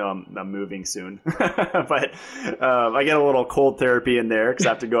you that don't know, I'm moving soon. But I get a little cold therapy in there because I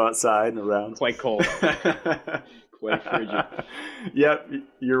have to go outside and around. Quite cold. Quite frigid. Yep,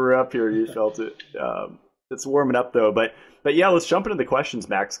 you were up here. You felt it. It's warming up, though. But yeah, let's jump into the questions,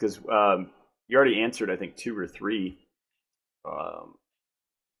 Max, because you already answered, I think, 2 or 3.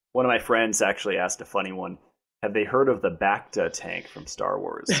 One of my friends actually asked a funny one. Have they heard of the Bacta tank from Star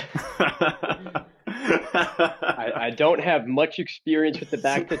Wars? I don't have much experience with the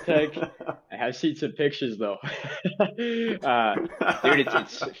Bacta tank. I have seen some pictures, though. Dude,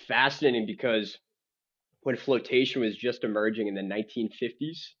 it's fascinating because when flotation was just emerging in the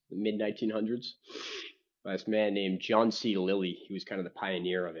 1950s, the mid-1900s, this man named John C. Lilly, he was kind of the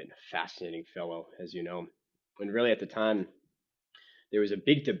pioneer of it. A fascinating fellow, as you know. And really at the time, there was a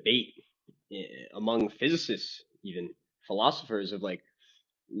big debate among physicists, even philosophers, of like,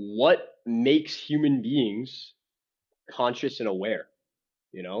 what makes human beings conscious and aware,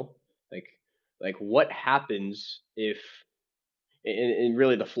 you know, like what happens if, and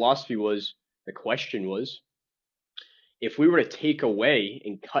really the philosophy was, the question was, if we were to take away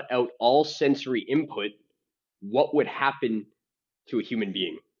and cut out all sensory input, what would happen to a human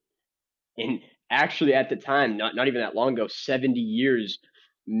being? And actually at the time, not even that long ago, 70 years,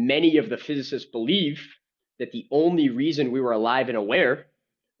 many of the physicists believe that the only reason we were alive and aware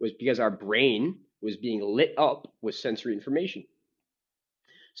was because our brain was being lit up with sensory information.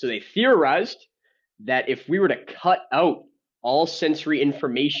 So they theorized that if we were to cut out all sensory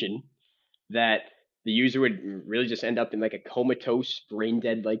information, that the user would really just end up in like a comatose, brain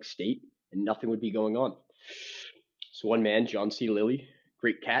dead like state, and nothing would be going on. So one man, John C. Lilly,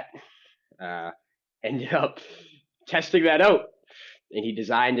 great cat, ended up testing that out. And he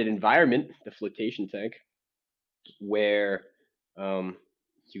designed an environment, the flotation tank, where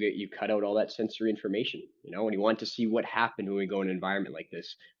you cut out all that sensory information, you know, and he wanted to see what happened when we go in an environment like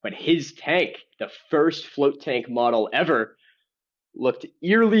this. But his tank, the first float tank model ever, looked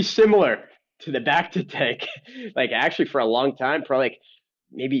eerily similar to the Bacta tank. Like actually for a long time, probably like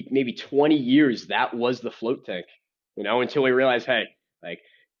maybe 20 years, that was the float tank, you know, until we realized, hey, like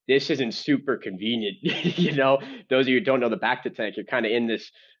this isn't super convenient. You know, those of you who don't know the Bacta tank, you're kind of in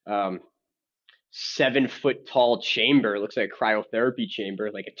this 7-foot tall chamber. It looks like a cryotherapy chamber,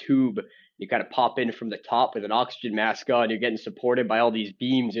 like a tube. You kind of pop in from the top with an oxygen mask on. You're getting supported by all these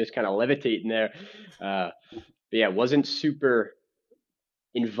beams, just kind of levitating there. But yeah, it wasn't super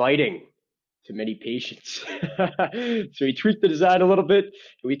inviting to many patients. So we tweaked the design a little bit,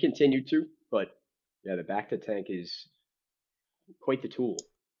 and we continue to. But yeah, the Bacta tank is quite the tool.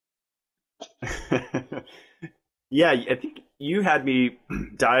 Yeah, I think you had me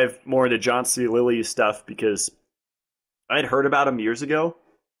dive more into John C. Lilly's stuff because I'd heard about him years ago,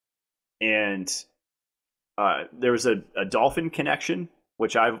 and there was a dolphin connection,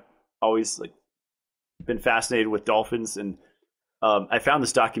 which I've always like been fascinated with dolphins, and I found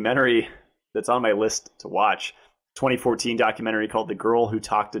this documentary that's on my list to watch, 2014 documentary called "The Girl Who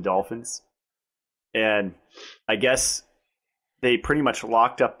Talked to Dolphins," and I guess they pretty much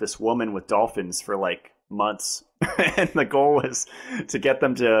locked up this woman with dolphins for like months. And the goal was to get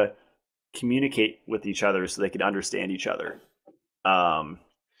them to communicate with each other so they could understand each other. Um,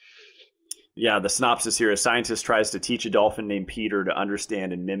 yeah, the synopsis here: a scientist tries to teach a dolphin named Peter to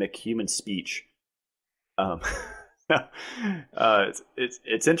understand and mimic human speech. Um,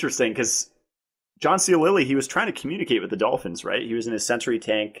 it's interesting because John C. Lilly, he was trying to communicate with the dolphins, right? He was in his sensory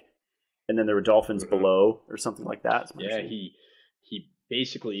tank, and then there were dolphins below, or something like that. Yeah, he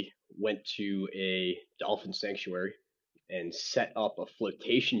basically went to a dolphin sanctuary and set up a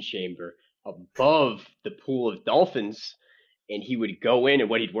flotation chamber above the pool of dolphins, and he would go in, and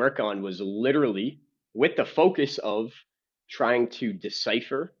what he'd work on was literally with the focus of trying to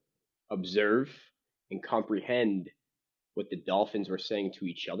decipher, observe, and comprehend what the dolphins were saying to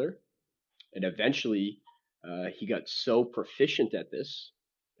each other. And eventually, he got so proficient at this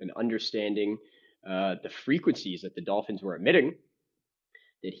and understanding the frequencies that the dolphins were emitting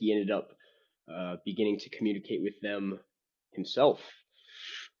that he ended up beginning to communicate with them himself,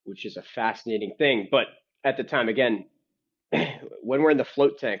 which is a fascinating thing. But at the time, again, when we're in the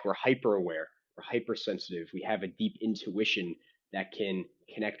float tank, we're hyper aware, we're hypersensitive, we have a deep intuition that can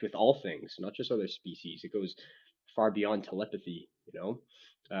connect with all things, not just other species. It goes far beyond telepathy,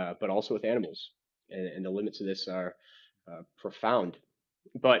 but also with animals. And the limits of this are profound.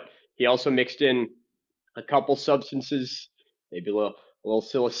 But he also mixed in a couple substances, maybe a little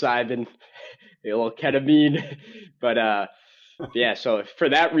psilocybin, maybe a little ketamine. But yeah, so for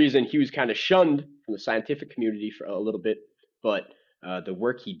that reason, he was kind of shunned from the scientific community for a little bit. But the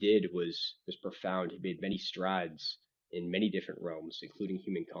work he did was profound. He made many strides in many different realms, including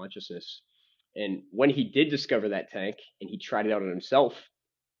human consciousness. And when he did discover that tank and he tried it out on himself,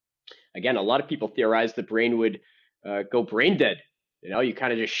 again, a lot of people theorized the brain would go brain dead. You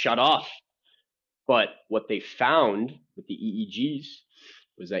kind of just shut off. But what they found with the EEGs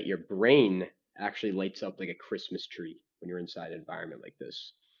was that your brain actually lights up like a Christmas tree when you're inside an environment like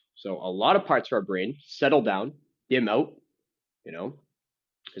this. So a lot of parts of our brain settle down, dim out,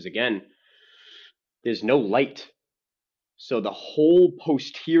 because again, there's no light. So the whole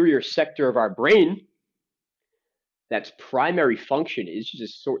posterior sector of our brain, that's primary function is to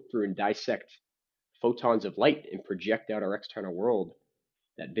just sort through and dissect photons of light and project out our external world.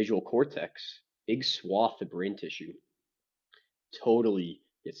 That visual cortex, big swath of brain tissue, totally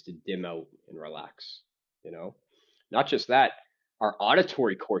gets to dim out and relax. Not just that, our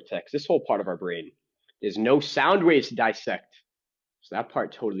auditory cortex, this whole part of our brain, there's no sound waves to dissect. So that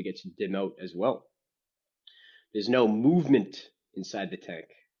part totally gets to dim out as well. There's no movement inside the tank.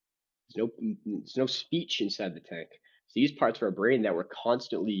 There's no speech inside the tank. So these parts of our brain that we're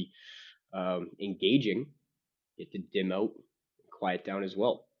constantly engaging get to dim out and quiet down as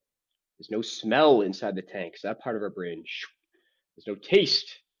well. There's no smell inside the tank. So that part of our brain, there's no taste.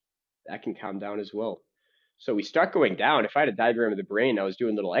 That can calm down as well. So we start going down. If I had a diagram of the brain, I was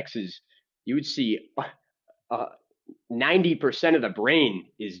doing little X's, you would see 90% of the brain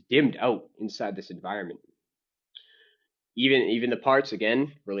is dimmed out inside this environment. Even the parts,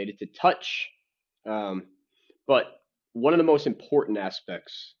 again, related to touch. But one of the most important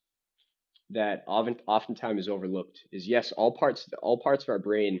aspects that oftentimes is overlooked is, yes, all parts of our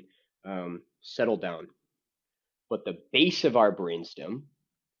brain settle down, but the base of our brainstem,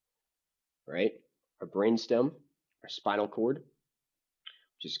 right? Our brainstem, our spinal cord,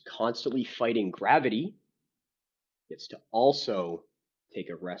 which is constantly fighting gravity, gets to also take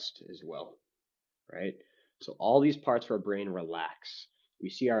a rest as well, right? So all these parts of our brain relax. We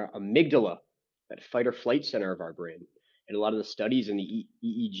see our amygdala, that fight or flight center of our brain. And a lot of the studies in the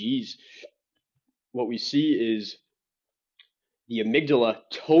EEGs, what we see is the amygdala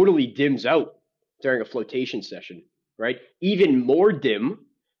totally dims out during a flotation session, right? Even more dim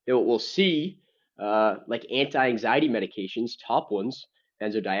than what we'll see like anti-anxiety medications, top ones,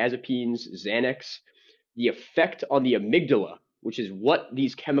 benzodiazepines, Xanax. The effect on the amygdala, which is what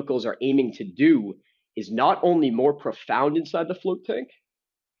these chemicals are aiming to do, is not only more profound inside the float tank,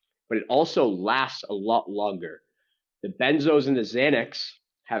 but it also lasts a lot longer. The benzos and the Xanax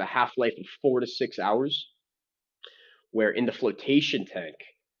have a half-life of 4 to 6 hours, where in the flotation tank,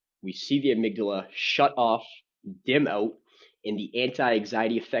 we see the amygdala shut off, dim out, and the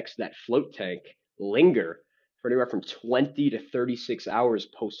anti-anxiety effects of that float tank linger for anywhere from 20 to 36 hours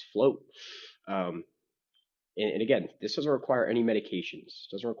post-float. And again, this doesn't require any medications,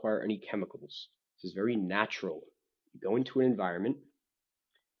 doesn't require any chemicals. This is very natural. You go into an environment,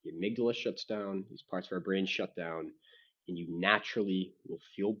 the amygdala shuts down, these parts of our brain shut down, and you naturally will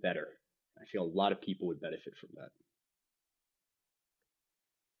feel better. I feel a lot of people would benefit from that.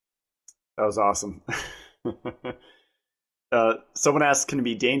 That was awesome. Someone asked, can it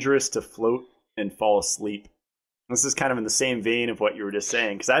be dangerous to float and fall asleep? This is kind of in the same vein of what you were just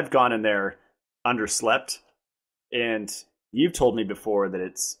saying, because I've gone in there underslept, and you've told me before that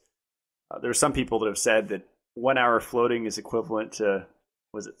it's there's some people that have said that 1 hour floating is equivalent to,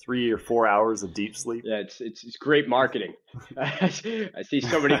 was it 3 or 4 hours of deep sleep? Yeah, it's great marketing. I see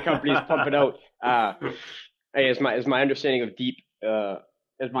so many companies pumping out. Hey, as my understanding of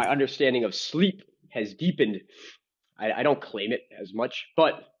as my understanding of sleep has deepened, I don't claim it as much,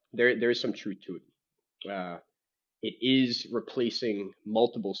 but there is some truth to it. It is replacing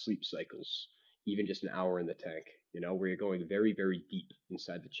multiple sleep cycles, even just an hour in the tank, where you're going very, very deep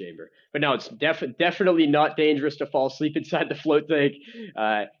inside the chamber. But no, it's definitely not dangerous to fall asleep inside the float tank.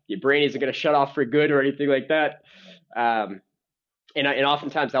 Your brain isn't going to shut off for good or anything like that. And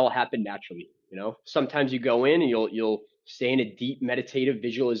oftentimes that will happen naturally. Sometimes you go in and you'll stay in a deep meditative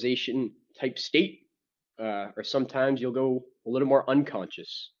visualization type state, or sometimes you'll go a little more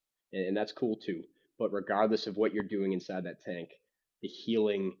unconscious, and that's cool too. But regardless of what you're doing inside that tank, the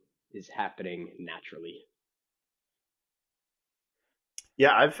healing is happening naturally.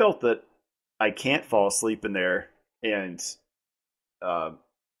 Yeah, I've felt that I can't fall asleep in there, and uh,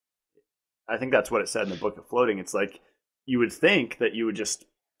 I think that's what it said in the book of floating. It's like you would think that you would just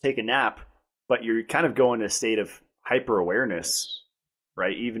take a nap, but you're kind of going in a state of hyper awareness,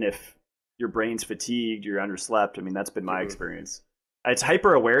 right? Even if your brain's fatigued, you're underslept. I mean, that's been my experience. It's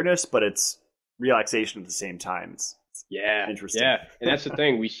hyper awareness, but it's relaxation at the same time. It's interesting. Yeah, and that's the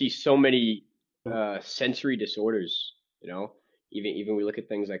thing. We see so many sensory disorders. Even we look at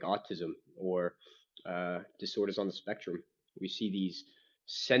things like autism or disorders on the spectrum. We see these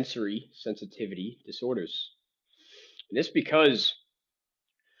sensory sensitivity disorders, and this because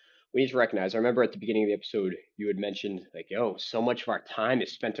we need to recognize. I remember at the beginning of the episode, you had mentioned like, "Yo, so much of our time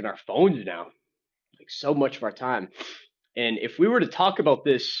is spent on our phones now. Like so much of our time." And if we were to talk about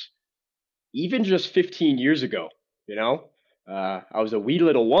this even just 15 years ago, I was a wee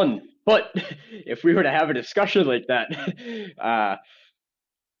little one. But if we were to have a discussion like that,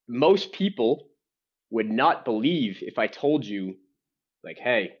 most people would not believe if I told you, like,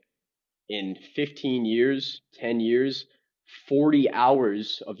 hey, in 15 years, 10 years, 40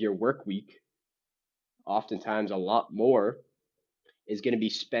 hours of your work week, oftentimes a lot more, is going to be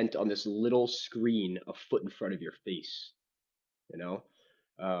spent on this little screen a foot in front of your face,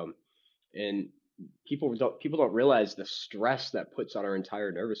 and people don't realize the stress that puts on our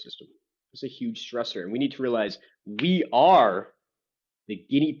entire nervous system. It's a huge stressor, and we need to realize we are the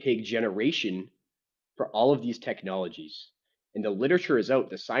guinea pig generation for all of these technologies. And the literature is out,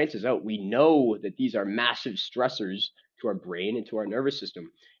 the science is out. We know that these are massive stressors to our brain and to our nervous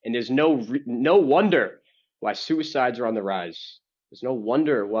system. And there's no wonder why suicides are on the rise. There's no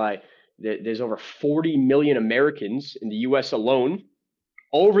wonder why there's over 40 million Americans in the US alone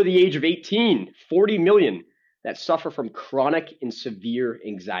over the age of 18, 40 million that suffer from chronic and severe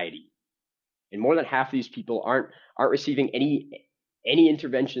anxiety. And more than half of these people aren't receiving any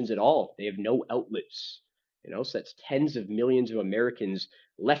interventions at all. They have no outlets. So that's tens of millions of Americans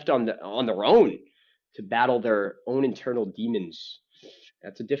left on their own to battle their own internal demons.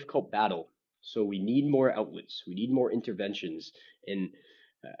 That's a difficult battle. So we need more outlets. We need more interventions. And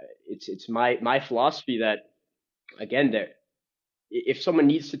it's my philosophy that, again, that if someone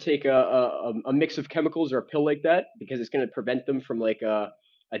needs to take a mix of chemicals or a pill like that because it's going to prevent them from like a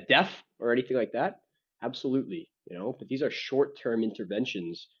death or anything like that, absolutely. But these are short-term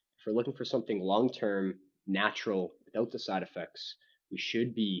interventions. If we're looking for something long-term, natural, without the side effects, we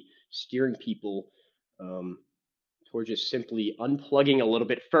should be steering people towards just simply unplugging a little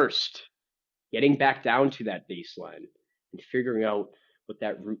bit first, getting back down to that baseline, and figuring out what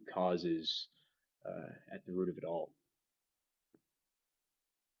that root cause is at the root of it all.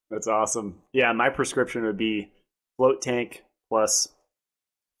 That's awesome. Yeah, my prescription would be float tank plus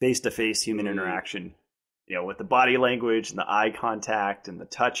face-to-face human interaction. With the body language and the eye contact and the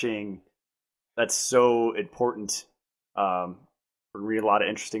touching. That's so important. We read a lot of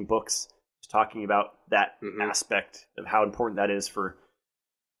interesting books just talking about that aspect of how important that is for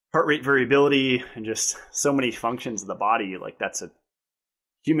heart rate variability and just so many functions of the body. Like that's a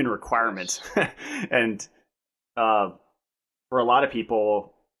human requirement. And for a lot of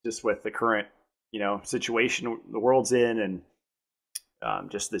people, just with the current, situation the world's in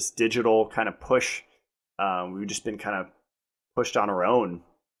and just this digital kind of push, we've just been kind of pushed on our own,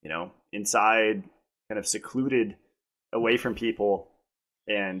 inside, kind of secluded away from people.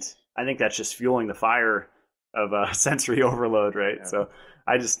 And I think that's just fueling the fire of sensory overload, right? Yeah. So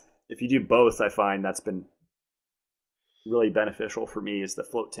if you do both, I find that's been really beneficial for me is the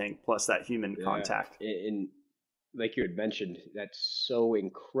float tank plus that human contact. And like you had mentioned, that's so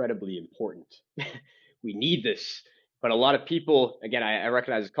incredibly important. We need this. But a lot of people, again, I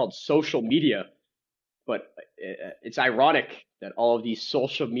recognize it's called social media, but it's ironic that all of these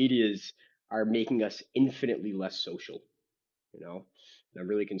social medias are making us infinitely less social, you know? And I'm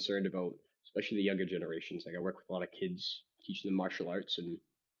really concerned about, especially the younger generations. Like I work with a lot of kids, teaching them martial arts and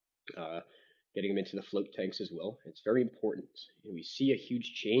uh, getting them into the float tanks as well. It's very important. And we see a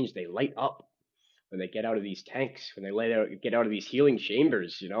huge change. They light up when they get out of these tanks, when they get out of these healing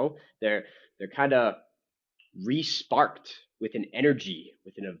chambers. They're kind of re-sparked with an energy,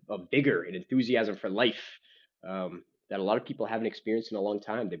 with a vigor, an enthusiasm for life that a lot of people haven't experienced in a long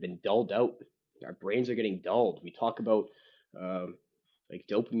time. They've been dulled out. Our brains are getting dulled. We talk about um, like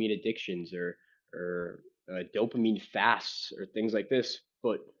dopamine addictions or dopamine fasts or things like this,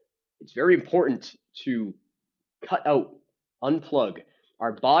 but it's very important to cut out, unplug.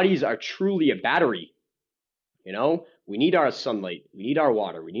 Our bodies are truly a battery. We need our sunlight, we need our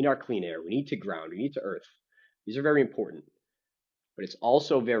water, we need our clean air, we need to ground, we need to earth. These are very important, but it's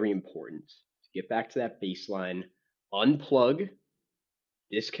also very important to get back to that baseline, unplug,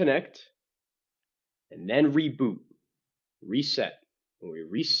 disconnect, and then reboot, reset. When we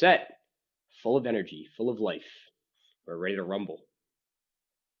reset, full of energy, full of life, we're ready to rumble.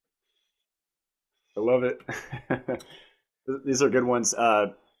 I love it. These are good ones.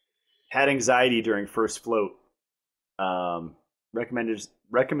 Had anxiety during first float.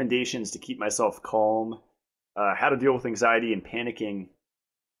 Recommendations to keep myself calm. How to deal with anxiety and panicking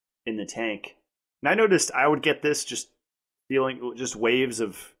in the tank. And I noticed I would get this just feeling, just waves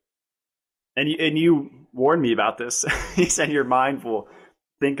of, and you warned me about this. You said your mind will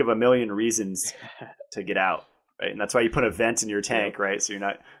think of a million reasons to get out, right? And that's why you put a vent in your tank, right? So you're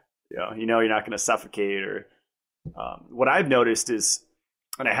not, you're not going to suffocate. Or what I've noticed is,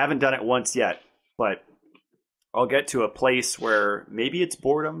 and I haven't done it once yet, but I'll get to a place where maybe it's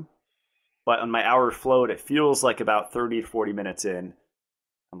boredom, but on my hour float, it feels like about 30 to 40 minutes in,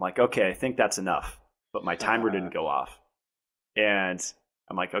 I'm like, okay, I think that's enough. But my timer didn't go off. And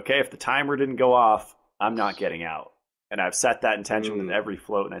I'm like, okay, if the timer didn't go off, I'm not getting out. And I've set that intention with every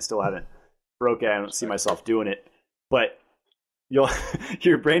float, and I still haven't broke it. I don't see myself doing it. But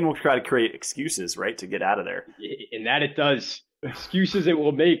your brain will try to create excuses, right, to get out of there. And that it does. Excuses it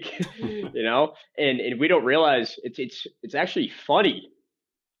will make, and we don't realize it's actually funny.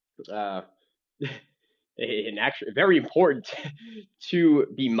 And actually very important to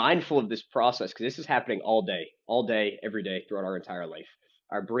be mindful of this process, because this is happening all day, every day, throughout our entire life.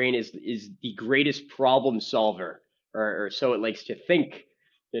 Our brain is the greatest problem solver, or so it likes to think.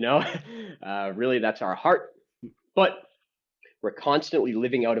 Really, that's our heart, but we're constantly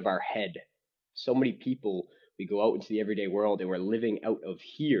living out of our head. So many people, we go out into the everyday world and we're living out of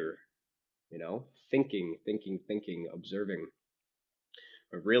here, thinking, observing.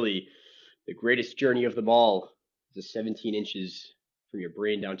 But really, the greatest journey of them all is the 17 inches from your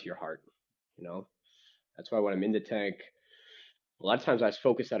brain down to your heart. That's why when I'm in the tank, a lot of times I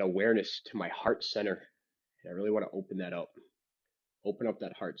focus that awareness to my heart center. And I really want to open up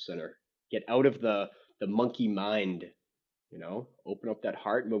that heart center, get out of the monkey mind, open up that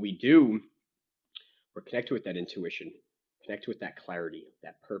heart. And when we do, we're connected with that intuition, connected with that clarity,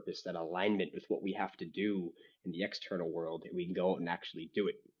 that purpose, that alignment with what we have to do in the external world, and we can go out and actually do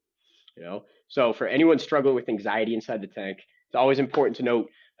it. So for anyone struggling with anxiety inside the tank, it's always important to note,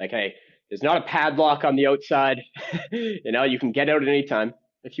 like, hey, there's not a padlock on the outside. You can get out at any time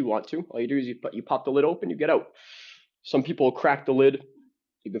if you want to. All you do is you pop the lid open, you get out. Some people crack the lid,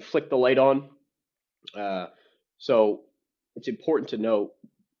 you can flick the light on. So it's important to note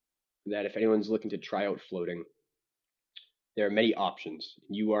that if anyone's looking to try out floating, there are many options.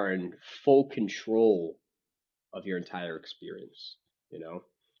 You are in full control of your entire experience.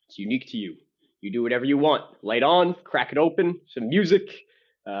 It's unique to you. You do whatever you want. Light on, crack it open, some music,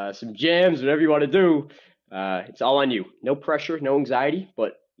 some jams, whatever you want to do. It's all on you. No pressure, no anxiety,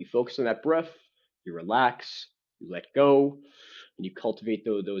 but you focus on that breath, you relax, you let go, and you cultivate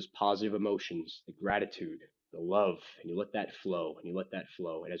those positive emotions, the gratitude, the love, and you let that flow, and you let that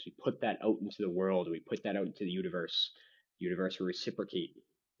flow. And as we put that out into the world, and we put that out into the universe will reciprocate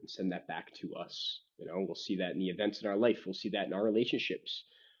and send that back to us. We'll see that in the events in our life. We'll see that in our relationships.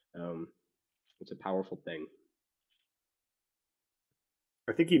 It's a powerful thing.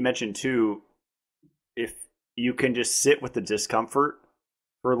 I think you mentioned too, if you can just sit with the discomfort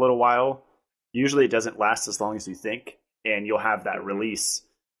for a little while, usually it doesn't last as long as you think, and you'll have that release.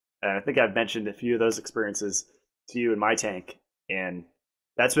 And I think I've mentioned a few of those experiences to you in my tank, and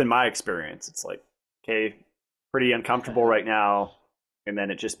that's been my experience. It's like, okay, pretty uncomfortable right now, and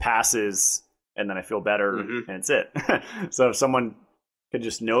then it just passes, and then I feel better, and it's it. So if someone could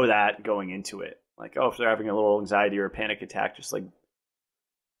just know that going into it, Like, oh, if they're having a little anxiety or a panic attack,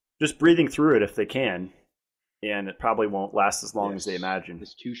 just breathing through it if they can, and it probably won't last as long as they imagine.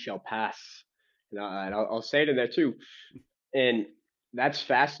 This too shall pass. And I'll say it in there too. And that's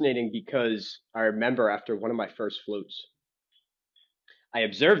fascinating because I remember after one of my first floats, I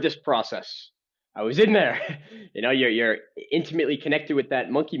observed this process. I was in there. You know, you're intimately connected with that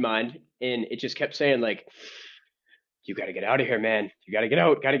monkey mind, and it just kept saying like, "You got to get out of here, man. You got to get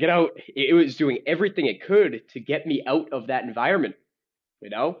out. Got to get out." It was doing everything it could to get me out of that environment. You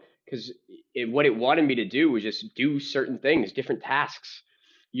know, because what it wanted me to do was just do certain things, different tasks.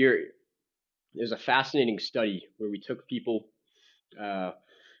 There's a fascinating study where we took people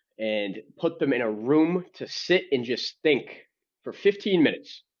and put them in a room to sit and just think for 15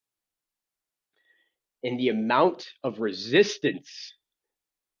 minutes. And the amount of resistance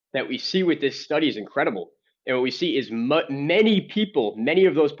that we see with this study is incredible. And what we see is many people, many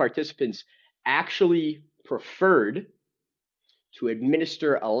of those participants actually preferred to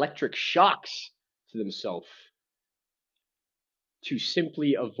administer electric shocks to themselves to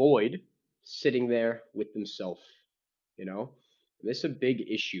simply avoid sitting there with themselves. You know, this is a big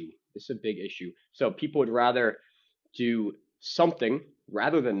issue. This is a big issue. So people would rather do something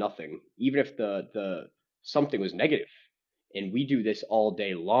rather than nothing, even if the something was negative. And we do this all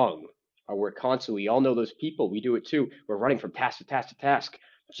day long. Or we're constantly, we all know those people. We do it too. We're running from task to task to task,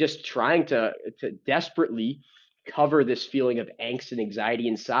 just trying to desperately cover this feeling of angst and anxiety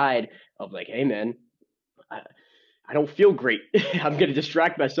inside of like, hey man, I don't feel great. I'm going to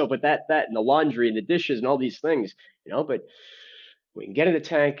distract myself with that, and the laundry and the dishes and all these things, you know, but we can get in the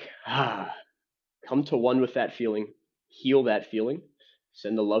tank, come to one with that feeling, heal that feeling,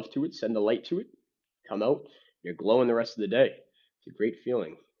 send the love to it, send the light to it, come out, you're glowing the rest of the day. It's a great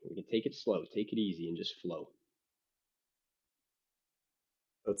feeling. We can take it slow, take it easy, and just flow.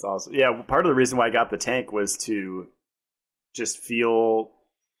 That's awesome. Yeah, part of the reason why I got the tank was to just feel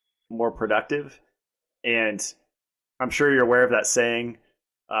more productive. And I'm sure you're aware of that saying,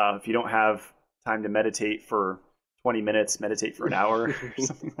 if you don't have time to meditate for 20 minutes, meditate for an hour or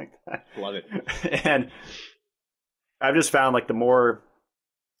something like that. Love it. And I've just found like the more,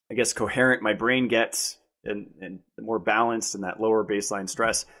 I guess, coherent my brain gets and the more balanced and that lower baseline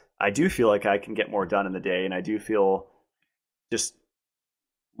stress, I do feel like I can get more done in the day. And I do feel just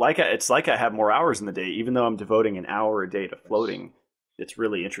like it's like I have more hours in the day, even though I'm devoting an hour a day to floating. It's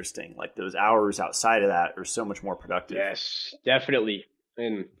really interesting. Like those hours outside of that are so much more productive. Yes, definitely.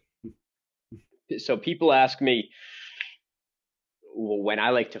 And so people ask me, well, when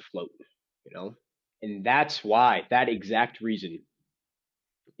I like to float, you know, and that's why, that exact reason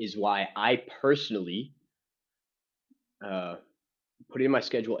is why I personally put it in my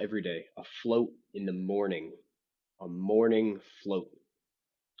schedule every day, a float in the morning, a morning float,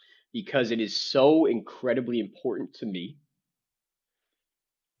 because it is so incredibly important to me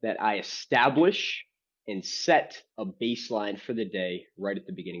that I establish and set a baseline for the day right at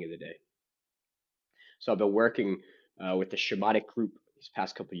the beginning of the day. So I've been working with the shamanic group these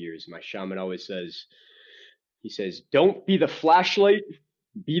past couple of years. My shaman always says, he says, don't be the flashlight,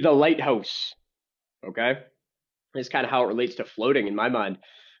 be the lighthouse. Okay? That's kind of how it relates to floating in my mind.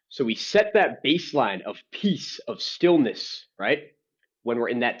 So we set that baseline of peace, of stillness, right? When we're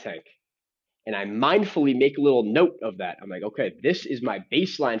in that tank. And I mindfully make a little note of that. I'm like, okay, this is my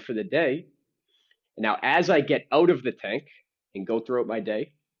baseline for the day. And now as I get out of the tank and go throughout my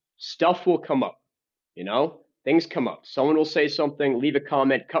day, stuff will come up, you know? Things come up. Someone will say something, leave a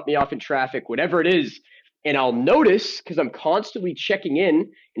comment, cut me off in traffic, whatever it is. And I'll notice, because I'm constantly checking in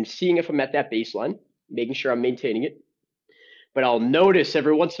and seeing if I'm at that baseline, making sure I'm maintaining it. But I'll notice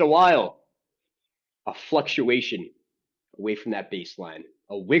every once in a while a fluctuation away from that baseline,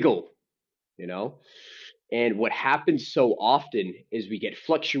 a wiggle, you know? And what happens so often is we get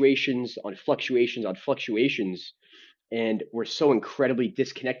fluctuations on fluctuations on fluctuations, and we're so incredibly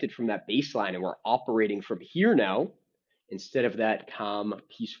disconnected from that baseline, and we're operating from here now instead of that calm,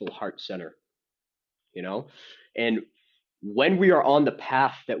 peaceful heart center, you know? And when we are on the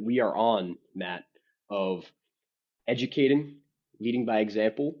path that we are on, Matt, of educating, leading by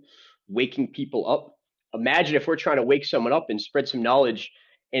example, waking people up. Imagine if we're trying to wake someone up and spread some knowledge,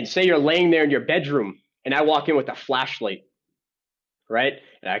 and say you're laying there in your bedroom and I walk in with a flashlight, right?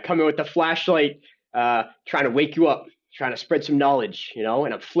 And I come in with the flashlight, trying to wake you up, trying to spread some knowledge, you know,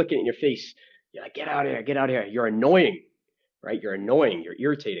 and I'm flicking it in your face. You're like, get out of here, get out of here. You're annoying, right? You're annoying, you're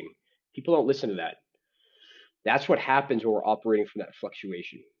irritating. People don't listen to that. That's what happens when we're operating from that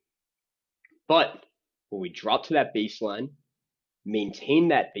fluctuation. But when we drop to that baseline, maintain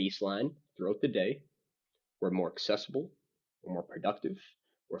that baseline throughout the day, we're more accessible, we're more productive,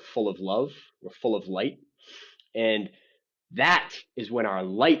 we're full of love, we're full of light. And that is when our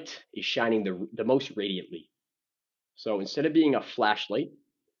light is shining the most radiantly. So instead of being a flashlight,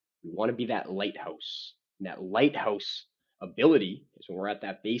 we want to be that lighthouse. And that lighthouse ability is when we're at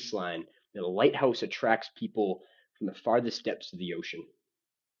that baseline. The lighthouse attracts people from the farthest depths of the ocean.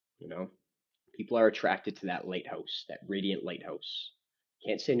 You know, people are attracted to that lighthouse, that radiant lighthouse.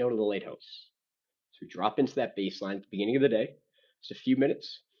 Can't say no to the lighthouse. So we drop into that baseline at the beginning of the day, just a few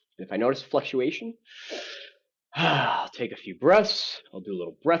minutes. And if I notice a fluctuation, I'll take a few breaths. I'll do a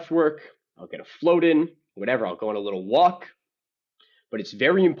little breath work. I'll get a float in, whatever. I'll go on a little walk. But it's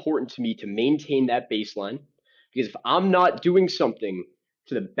very important to me to maintain that baseline, because if I'm not doing something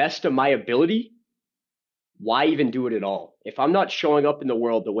to the best of my ability, why even do it at all? If I'm not showing up in the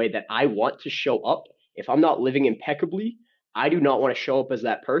world the way that I want to show up, if I'm not living impeccably, I do not want to show up as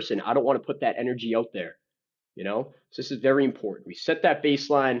that person. I don't want to put that energy out there, you know? So this is very important. We set that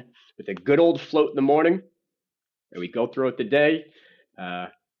baseline with a good old float in the morning, and we go throughout the day,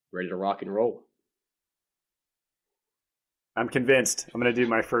 ready to rock and roll. I'm convinced. I'm going to do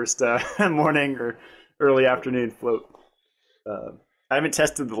my first morning or early afternoon float. I haven't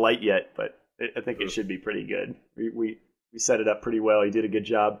tested the light yet, but I think it should be pretty good. We set it up pretty well. You did a good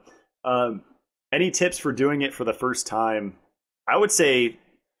job. Any tips for doing it for the first time? I would say,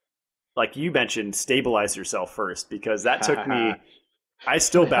 like you mentioned, stabilize yourself first, because that took me. I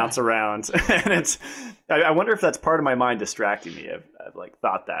still bounce around, and I wonder if that's part of my mind distracting me. I've like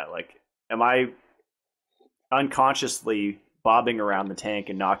thought that, like, am I unconsciously bobbing around the tank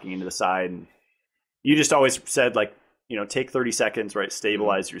and knocking into the side? And you just always said, like, you know, take 30 seconds, right?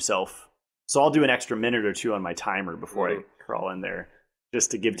 Stabilize yourself. So I'll do an extra minute or two on my timer before I crawl in there,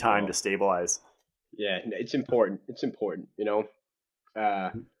 just to give time to stabilize. Yeah, it's important. It's important, you know.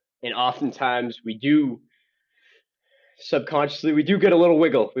 And oftentimes we do subconsciously, we do get a little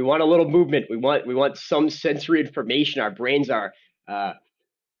wiggle. We want a little movement. We want some sensory information. Our brains are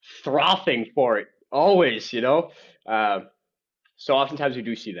frothing for it always, you know. So oftentimes we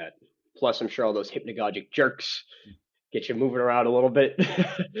do see that. Plus, I'm sure all those hypnagogic jerks get you moving around a little bit,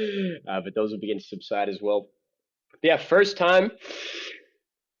 but those will begin to subside as well. But yeah, first time,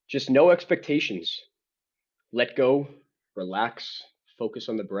 just no expectations. Let go, relax, focus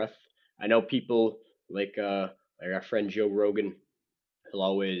on the breath. I know people like our friend Joe Rogan. He'll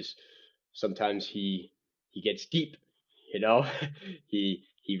always, sometimes he gets deep, you know. he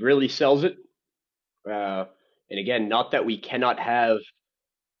really sells it. And again, not that we cannot have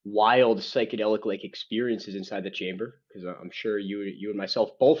wild psychedelic like experiences inside the chamber, because I'm sure you and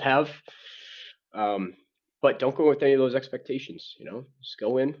myself both have. But don't go with any of those expectations, you know. Just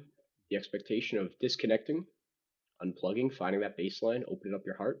go in the expectation of disconnecting, unplugging, finding that baseline, opening up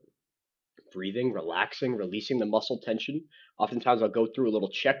your heart, breathing, relaxing, releasing the muscle tension. Oftentimes I'll go through a little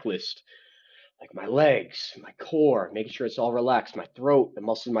checklist, like my legs, my core, making sure it's all relaxed, my throat, the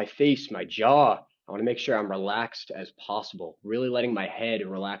muscles in my face, my jaw. I want to make sure I'm relaxed as possible, really letting my head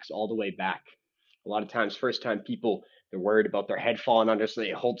relax all the way back. A lot of times, first time people, they're worried about their head falling under, so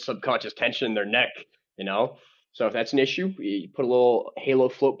they hold subconscious tension in their neck, you know? So if that's an issue, you put a little halo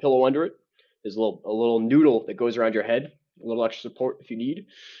float pillow under it. There's a little noodle that goes around your head, a little extra support if you need.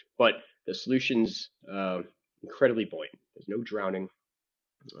 But the solution's incredibly buoyant. There's no drowning.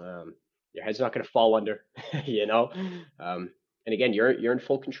 Your head's not going to fall under, you know? And again, you're in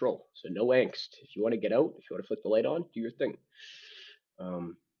full control, so no angst. If you want to get out, if you want to flick the light on, do your thing.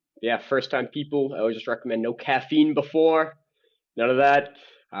 Yeah, first time people, I always just recommend no caffeine before, none of that.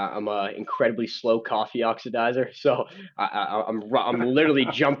 I'm an incredibly slow coffee oxidizer, so I'm literally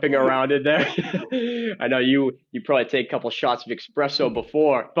jumping around in there. I know you probably take a couple shots of espresso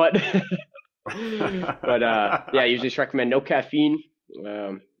before, but yeah, I usually just recommend no caffeine,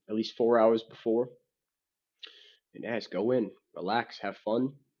 at least 4 hours before. And yeah, just go in, relax, have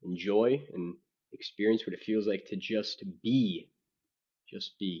fun, enjoy, and experience what it feels like to just be.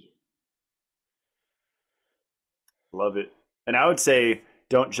 Just be. Love it. And I would say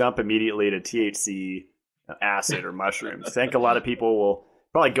don't jump immediately to THC, acid, or mushrooms. I think a lot of people will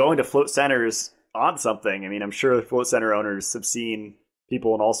probably go into float centers on something. I mean, I'm sure the float center owners have seen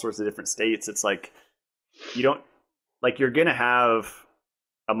people in all sorts of different states. It's like, you don't, like, you're going to have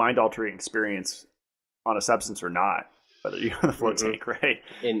a mind altering experience on a substance or not, whether you're on the float tank, right?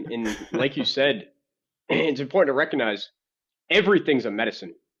 And like you said, it's important to recognize everything's a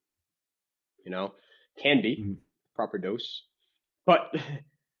medicine, you know, can be proper dose, but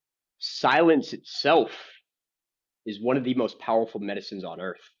silence itself is one of the most powerful medicines on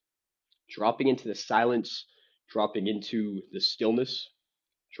earth. Dropping into the silence, dropping into the stillness,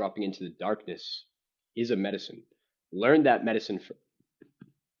 dropping into the darkness is a medicine. Learn that medicine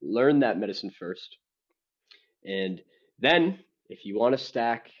learn that medicine first. And then if you want to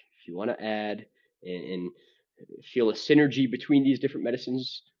stack, if you want to add and feel a synergy between these different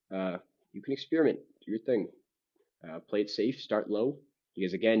medicines, you can experiment, do your thing. Play it safe, start low,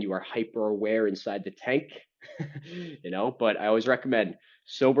 because again, you are hyper aware inside the tank, but I always recommend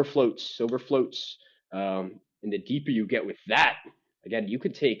sober floats, sober floats. And the deeper you get with that, again, you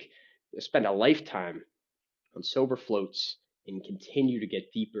could spend a lifetime on sober floats and continue to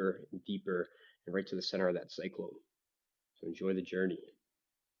get deeper and deeper and right to the center of that cyclone. So enjoy the journey.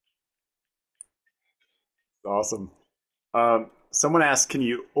 Awesome. Someone asked, can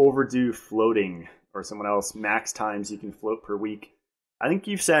you overdo floating? Or someone else, max times you can float per week. I think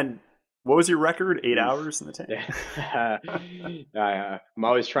you've said, what was your record? 8 hours in the tank? I'm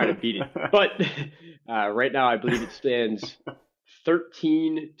always trying to beat it. But right now, I believe it stands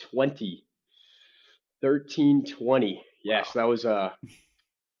 1320. 1320. Yes, wow. That was a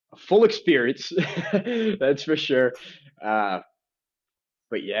full experience. That's for sure.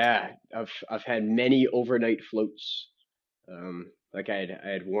 But yeah, I've had many overnight floats. Like I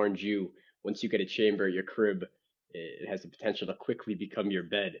had warned you, once you get a chamber at your crib, it has the potential to quickly become your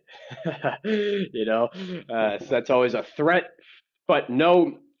bed. So that's always a threat. But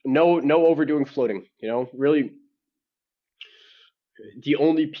no overdoing floating. Really, the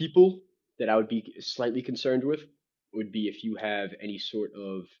only people that I would be slightly concerned with would be if you have any sort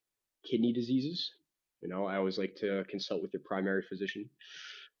of kidney diseases. I always like to consult with your primary physician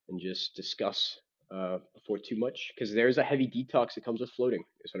and just discuss before too much, because there's a heavy detox that comes with floating.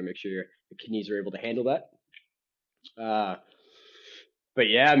 I just want to make sure your kidneys are able to handle that. But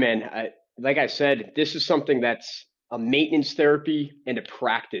yeah, man, like I said, this is something that's a maintenance therapy and a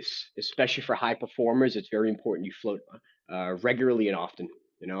practice, especially for high performers. It's very important you float regularly and often.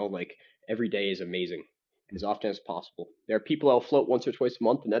 Like every day is amazing, as often as possible. There are people that will float once or twice a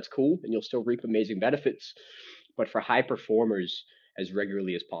month, and that's cool, and you'll still reap amazing benefits. But for high performers, as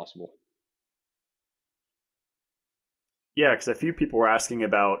regularly as possible. Yeah, because a few people were asking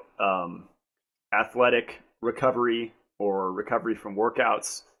about athletic recovery or recovery from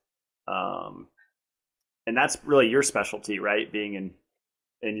workouts, and that's really your specialty, right? Being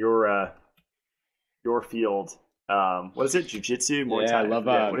in your field. What is it? Jiu-jitsu, Muay Thai? Yeah, I love.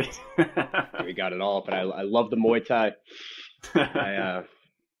 We got it all, but I love the Muay Thai. I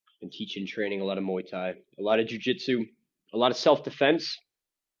been teaching, training a lot of Muay Thai, a lot of Jiu-Jitsu, a lot of self-defense.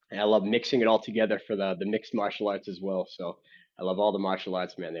 And I love mixing it all together for the mixed martial arts as well. So I love all the martial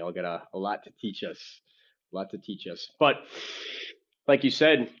arts, man. They all got a lot to teach us. A lot to teach us. But like you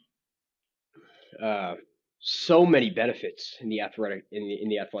said, so many benefits in the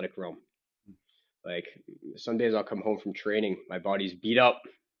athletic realm. Like some days I'll come home from training, my body's beat up,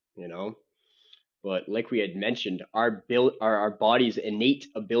 But like we had mentioned, our body's innate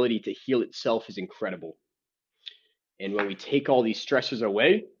ability to heal itself is incredible. And when we take all these stressors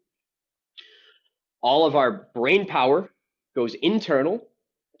away, all of our brain power goes internal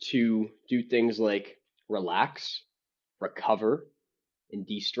to do things like relax, recover, and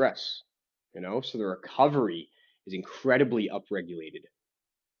de-stress. So the recovery is incredibly upregulated.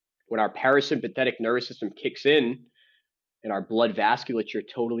 When our parasympathetic nervous system kicks in and our blood vasculature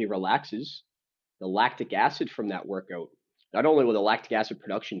totally relaxes, the lactic acid from that workout, not only will the lactic acid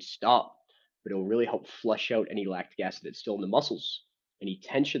production stop, but it will really help flush out any lactic acid that's still in the muscles, any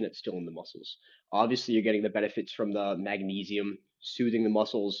tension that's still in the muscles. Obviously, you're getting the benefits from the magnesium, soothing the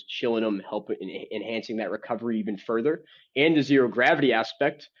muscles, chilling them, enhancing that recovery even further, and the zero gravity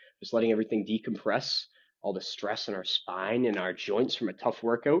aspect, just letting everything decompress, all the stress in our spine and our joints from a tough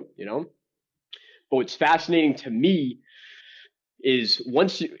workout, But what's fascinating to me is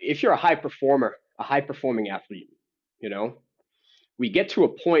if you're a high performer, a high performing athlete, we get to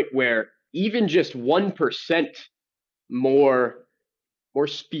a point where even just 1% more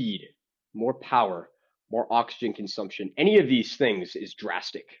speed, more power, more oxygen consumption, any of these things is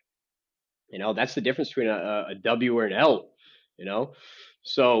drastic. That's the difference between a W or an L,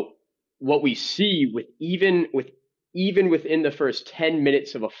 So what we see even within the first 10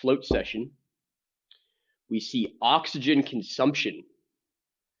 minutes of a float session, we see oxygen consumption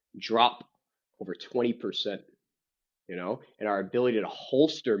drop over 20%, and our ability to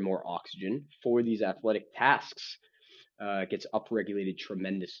holster more oxygen for these athletic tasks gets upregulated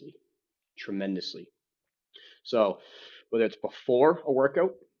tremendously. So whether it's before a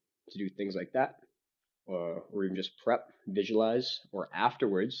workout to do things like that, or even just prep, visualize, or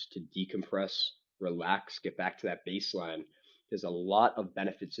afterwards to decompress, relax, get back to that baseline, there's a lot of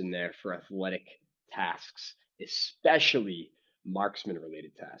benefits in there for athletic tasks, especially marksman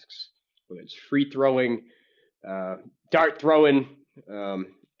related tasks, whether it's free throwing, dart throwing,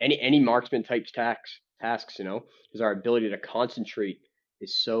 any marksman type tasks, because our ability to concentrate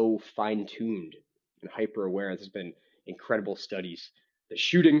is so fine tuned and hyper aware. There's been incredible studies, the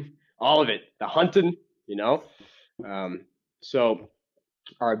shooting, all of it, the hunting, you know. So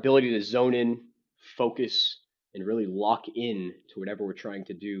our ability to zone in, focus, and really lock in to whatever we're trying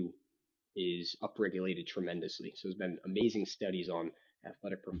to do is upregulated tremendously. So there's been amazing studies on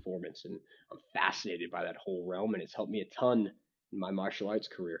athletic performance, and I'm fascinated by that whole realm, and it's helped me a ton in my martial arts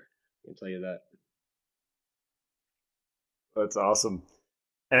career. I can tell you that. That's awesome.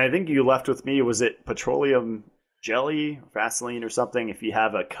 And I think you left with me, was it petroleum jelly, Vaseline or something? If you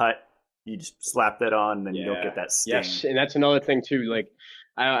have a cut, you just slap that on, then you don't Yeah. get that sting. Yes, and that's another thing too. Like,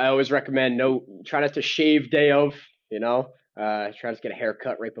 I always recommend try not to shave day of. Try not to get a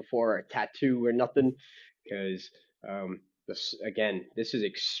haircut right before or a tattoo or nothing, because this is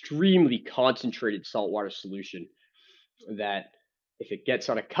extremely concentrated saltwater solution that if it gets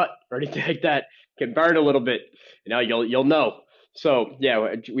on a cut or anything like that, can burn a little bit. You'll know. So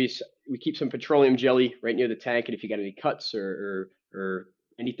yeah, we keep some petroleum jelly right near the tank, and if you got any cuts or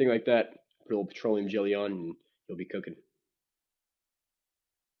anything like that, put a little petroleum jelly on, and you'll be cooking.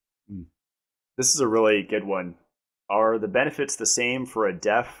 This is a really good one. Are the benefits the same for a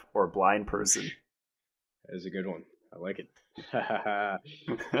deaf or blind person? That is a good one. I like it.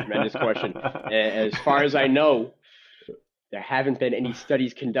 Tremendous question. As far as I know, there haven't been any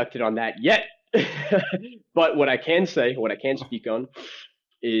studies conducted on that yet. But what I can speak on,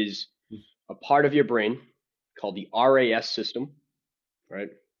 is a part of your brain called the RAS system, right?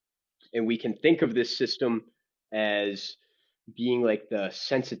 And we can think of this system as being like the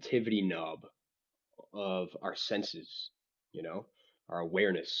sensitivity knob of our senses, our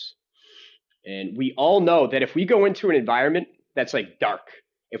awareness. And we all know that if we go into an environment that's like dark,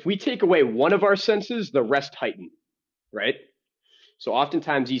 if we take away one of our senses, the rest heighten, right? So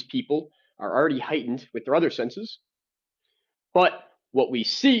oftentimes these people are already heightened with their other senses. But what we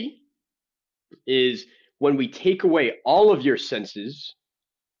see is when we take away all of your senses,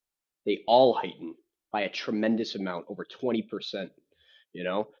 they all heighten by a tremendous amount, over 20%.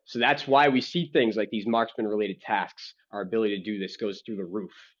 So that's why we see things like these marksman related tasks. Our ability to do this goes through the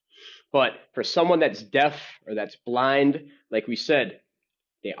roof. But for someone that's deaf or that's blind, like we said,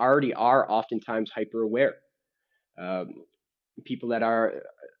 they already are oftentimes hyper aware. People that are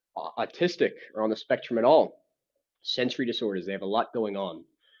autistic or on the spectrum at all, sensory disorders, they have a lot going on.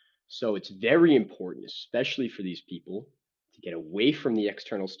 So it's very important, especially for these people, to get away from the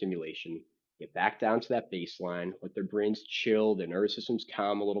external stimulation, get back down to that baseline, let their brains chill, their nervous systems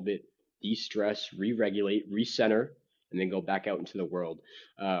calm a little bit, de-stress, re-regulate, recenter, and then go back out into the world.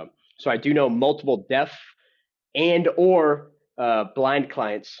 So I do know multiple deaf and or blind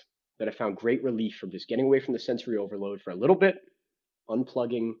clients that have found great relief from just getting away from the sensory overload for a little bit,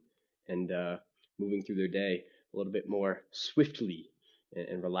 unplugging, and moving through their day a little bit more swiftly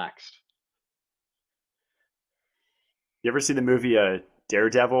and relaxed. You ever see the movie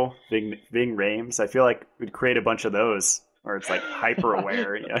Daredevil, Ving Rhames? I feel like we'd create a bunch of those where it's like hyper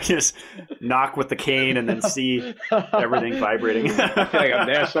aware. Just knock with the cane and then see everything vibrating. I feel like I'm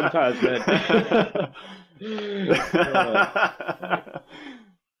there sometimes, man.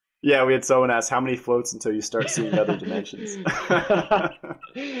 Yeah, we had someone ask how many floats until you start seeing other dimensions. how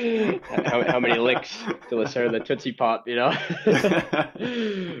many licks till it's the Tootsie Pop, dude,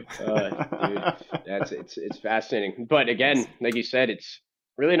 it's fascinating. But again, like you said, it's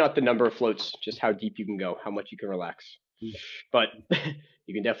really not the number of floats, just how deep you can go, how much you can relax. But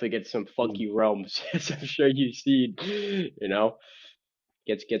you can definitely get some funky realms, as I'm sure you've seen.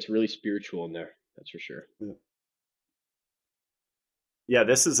 Gets really spiritual in there. That's for sure. Yeah,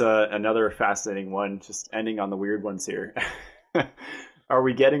 this is another fascinating one, just ending on the weird ones here. Are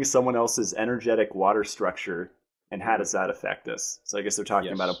we getting someone else's energetic water structure, and how does that affect us? So I guess they're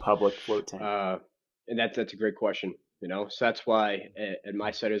talking about a public float tank. And that's a great question, So that's why at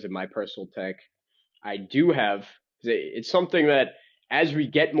my centers, in my personal tank, I do have, it's something that as we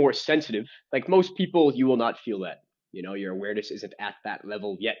get more sensitive, like most people, you will not feel that. Your awareness isn't at that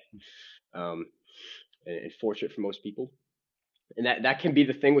level yet. And fortunate for most people. And that can be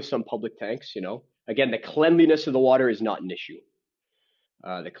the thing with some public tanks, Again, the cleanliness of the water is not an issue.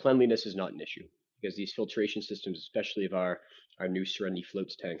 The cleanliness is not an issue because these filtration systems, especially of our new Serenity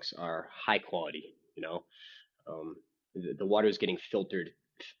floats tanks, are high quality, the water is getting filtered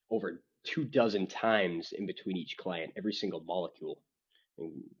over 24 times in between each client, every single molecule,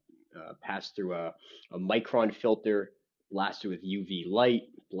 and passed through a micron filter, blasted with UV light,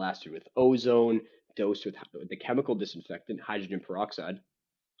 blasted with ozone, dosed with the chemical disinfectant, hydrogen peroxide.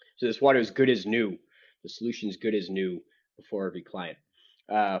 So this water is good as new. The solution is good as new before every client.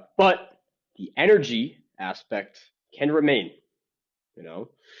 But the energy aspect can remain, you know.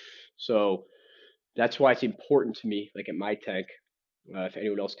 So that's why it's important to me. Like at my tank, if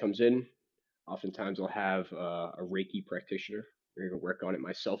anyone else comes in, oftentimes I'll have a Reiki practitioner. I'm gonna work on it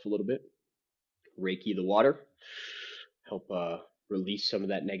myself a little bit. Reiki the water, help release some of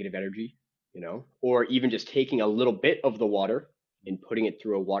that negative energy, you know, or even just taking a little bit of the water and putting it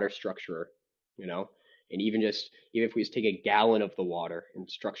through a water structure, you know, and even if we just take a gallon of the water and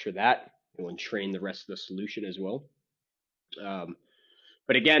structure that, it will entrain the rest of the solution as well. Um,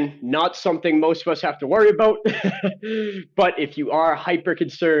 but again, not something most of us have to worry about. But if you are hyper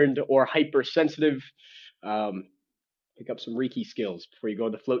concerned or hypersensitive, um, pick up some Reiki skills before you go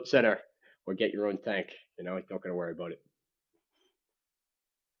to the float center or get your own tank. You know, don't gotta worry about it.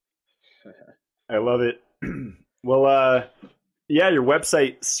 I love it. Well, yeah, your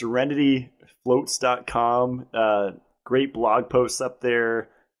website, serenityfloats.com. Great blog posts up there,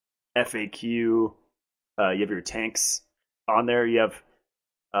 FAQ. You have your tanks on there. You have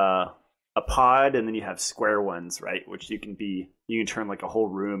a pod, and then you have square ones, right? Which you can turn like a whole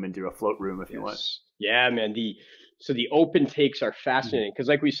room into a float room if you want. Yeah, man. So the open takes are fascinating because,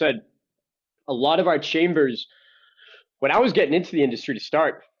 like we said, a lot of our chambers. When I was getting into the industry to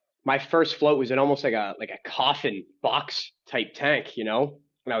start, my first float was in almost like a coffin box type tank, you know.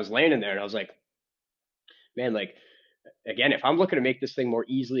 And I was laying in there, and I was like, man, like again, if I'm looking to make this thing more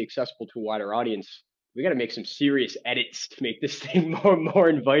easily accessible to a wider audience, we got to make some serious edits to make this thing more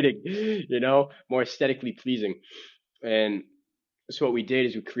inviting, you know, more aesthetically pleasing. And so what we did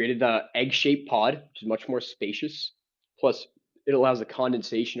is we created the egg-shaped pod, which is much more spacious. Plus, it allows the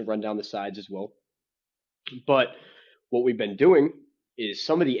condensation to run down the sides as well. But what we've been doing is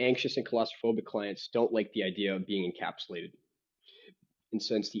some of the anxious and claustrophobic clients don't like the idea of being encapsulated. And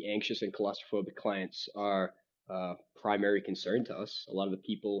since the anxious and claustrophobic clients are primary concern to us, a lot of the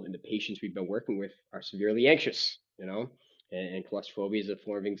people and the patients we've been working with are severely anxious, you know, and claustrophobia is a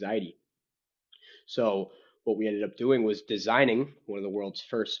form of anxiety. So what we ended up doing was designing one of the world's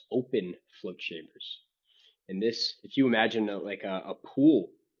first open float chambers. And this, if you imagine a pool,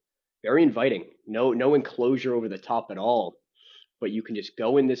 very inviting, no enclosure over the top at all, but you can just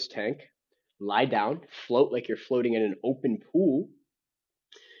go in this tank, lie down, float like you're floating in an open pool.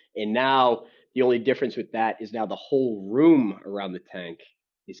 And now the only difference with that is now the whole room around the tank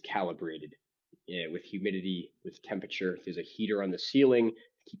is calibrated, yeah, with humidity, with temperature. There's a heater on the ceiling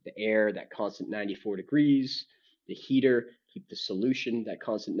to keep the air that constant 94 degrees. The heater keep the solution that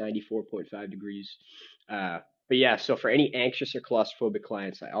constant 94.5 degrees. But yeah, so for any anxious or claustrophobic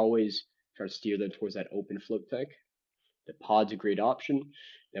clients, I always try to steer them towards that open float tank. The pod's a great option.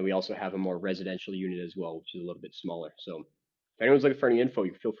 And we also have a more residential unit as well, which is a little bit smaller. So if anyone's looking for any info,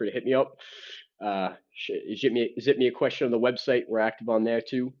 you can feel free to hit me up. Zip me a question on the website. We're active on there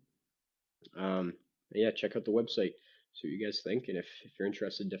too. Yeah, check out the website. See what you guys think, and if you're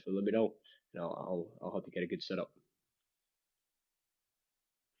interested, definitely let me know, and I'll help you get a good setup.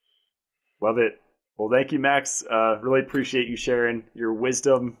 Love it. Well, thank you, Max. Really appreciate you sharing your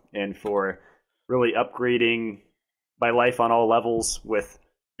wisdom and for really upgrading my life on all levels with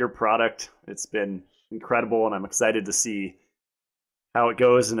your product. It's been incredible, and I'm excited to see how it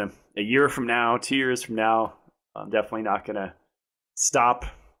goes in a year from now, 2 years from now. I'm definitely not going to stop.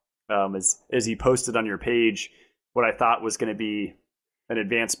 As you posted on your page, what I thought was going to be an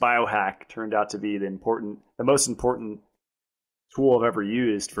advanced biohack turned out to be the most important tool I've ever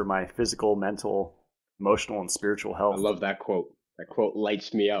used for my physical, mental, emotional, and spiritual health. I love that quote. That quote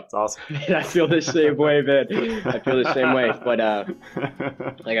lights me up. It's awesome. I feel the same way, man. I feel the same way. But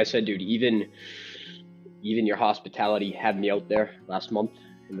like I said, dude, even your hospitality had me out there last month,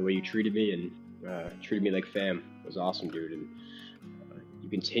 and the way you treated me and treated me like fam was awesome, dude. And you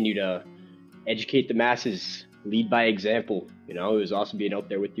continue to educate the masses, lead by example. You know, it was awesome being out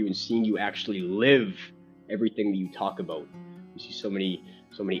there with you and seeing you actually live everything that you talk about. You see so many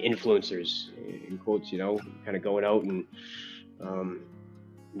influencers, in quotes, you know, kind of going out and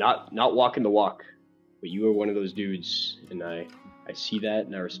not walking the walk, but you are one of those dudes, and I see that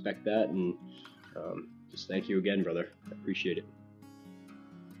and I respect that, and just thank you again, brother. I appreciate it.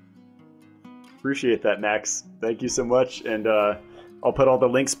 Appreciate that, Max. Thank you so much, and I'll put all the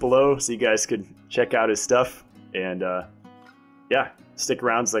links below so you guys could check out his stuff, and yeah, stick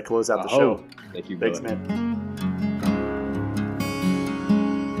around as I close out the show. Thank you, brother. Thanks, man.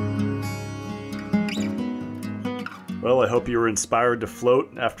 Well, I hope you were inspired to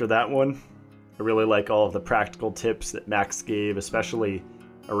float after that one. I really like all of the practical tips that Max gave, especially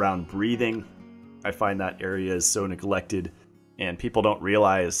around breathing. I find that area is so neglected, and people don't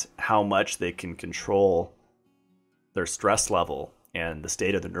realize how much they can control their stress level and the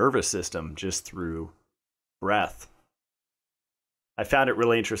state of the nervous system just through breath. I found it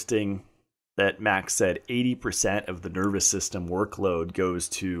really interesting that Max said 80% of the nervous system workload goes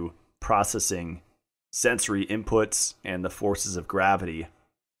to processing sensory inputs and the forces of gravity.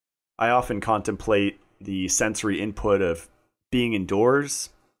 I often contemplate the sensory input of being indoors.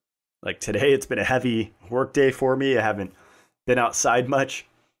 Like today, it's been a heavy work day for me. I haven't been outside much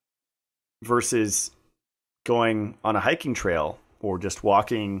versus going on a hiking trail or just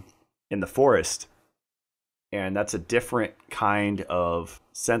walking in the forest. And that's a different kind of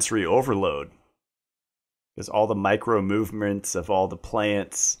sensory overload because all the micro movements of all the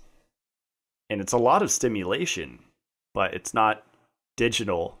plants, and it's a lot of stimulation, but it's not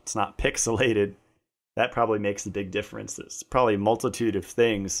digital, it's not pixelated. That probably makes a big difference. There's probably a multitude of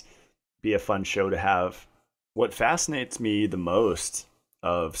things. Be a fun show to have. What fascinates me the most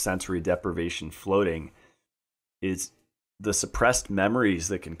of sensory deprivation floating is the suppressed memories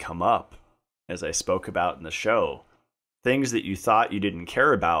that can come up, as I spoke about in the show. Things that you thought you didn't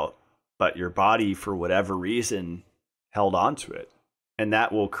care about, but your body, for whatever reason, held on to it. And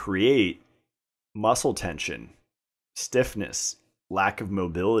that will create muscle tension, stiffness, lack of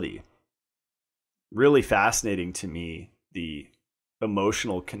mobility. Really fascinating to me, the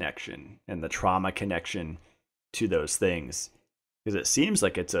emotional connection and the trauma connection to those things, because it seems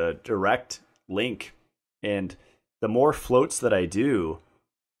like it's a direct link. And the more floats that I do,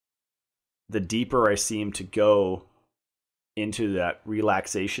 the deeper I seem to go into that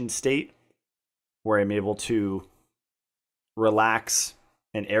relaxation state where I'm able to relax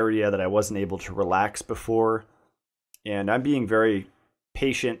an area that I wasn't able to relax before. And I'm being very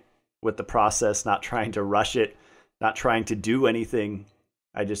patient with the process, not trying to rush it, not trying to do anything.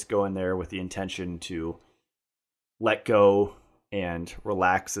 I just go in there with the intention to let go and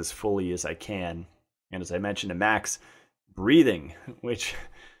relax as fully as I can. And as I mentioned to Max, breathing, which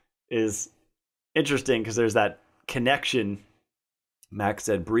is interesting because there's that connection. Max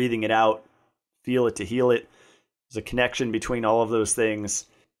said breathing it out, feel it to heal it. There's a connection between all of those things.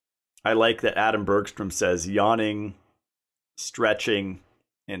 I like that Adam Bergstrom says yawning, stretching,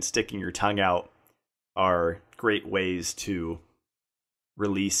 and sticking your tongue out are great ways to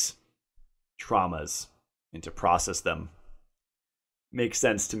release traumas and to process them. Makes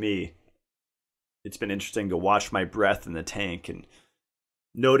sense to me. It's been interesting to watch my breath in the tank and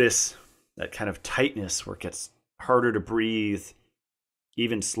notice that kind of tightness where it gets harder to breathe,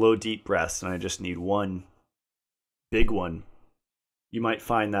 even slow, deep breaths, and I just need one big one. You might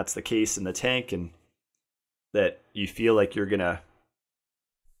find that's the case in the tank and that you feel like you're going to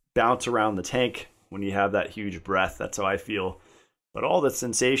bounce around the tank when you have that huge breath. That's how I feel. But all the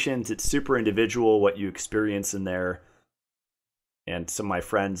sensations, it's super individual what you experience in there. And some of my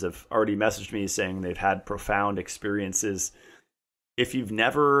friends have already messaged me saying they've had profound experiences. If you've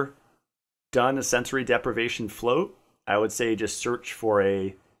never done a sensory deprivation float, I would say just search for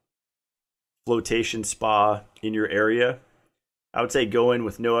a flotation spa in your area. I would say go in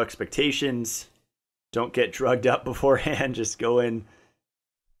with no expectations. Don't get drugged up beforehand. Just go in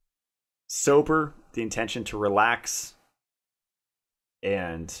sober, the intention to relax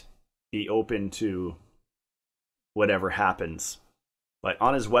and be open to whatever happens. But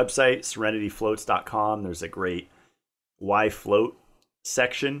on his website, serenityfloats.com, there's a great Why Float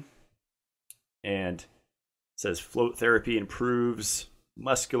section. And it says float therapy improves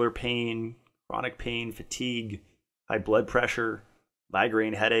muscular pain, chronic pain, fatigue, high blood pressure,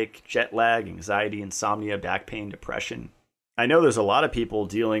 migraine headache, jet lag, anxiety, insomnia, back pain, depression. I know there's a lot of people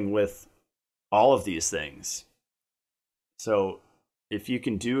dealing with all of these things. So if you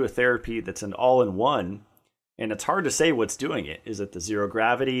can do a therapy that's an all-in-one, and it's hard to say what's doing it. Is it the zero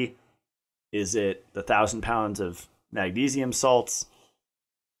gravity? Is it the 1,000 pounds of magnesium salts?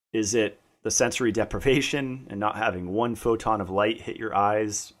 Is it the sensory deprivation and not having one photon of light hit your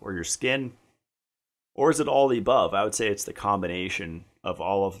eyes or your skin? Or is it all the above? I would say it's the combination of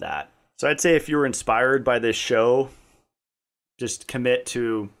all of that. So I'd say if you were inspired by this show, just commit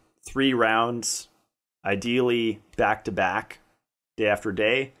to 3 rounds, ideally back to back, day after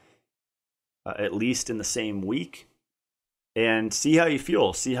day, at least in the same week, and see how you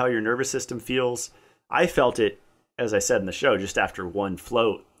feel. See how your nervous system feels. I felt it, as I said in the show, just after one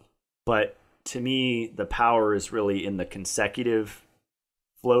float. But to me, the power is really in the consecutive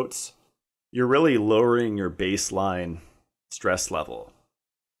floats. You're really lowering your baseline stress level.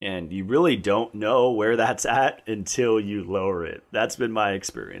 And you really don't know where that's at until you lower it. That's been my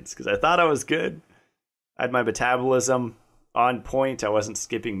experience, because I thought I was good. I had my metabolism on point. I wasn't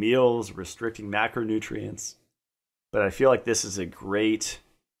skipping meals, restricting macronutrients. But I feel like this is a great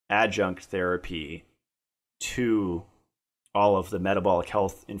adjunct therapy to all of the metabolic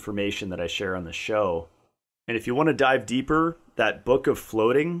health information that I share on the show. And if you want to dive deeper, that book of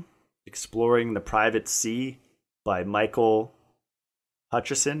floating, Exploring the Private Sea by Michael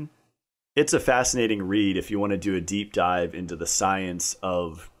Hutchison, it's a fascinating read if you want to do a deep dive into the science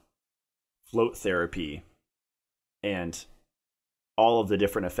of float therapy and all of the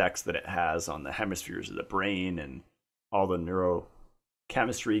different effects that it has on the hemispheres of the brain and all the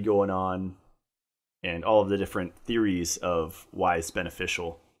neurochemistry going on and all of the different theories of why it's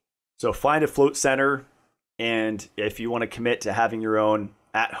beneficial. So find a float center, and if you want to commit to having your own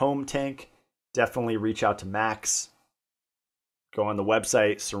at-home tank, definitely reach out to Max. Go on the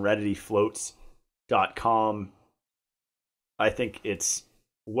website, serenityfloats.com. I think it's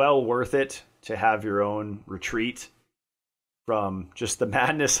well worth it to have your own retreat from just the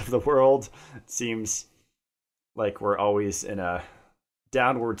madness of the world. It seems like we're always in a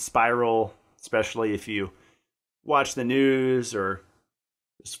downward spiral, especially if you watch the news or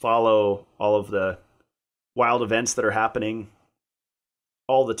just follow all of the wild events that are happening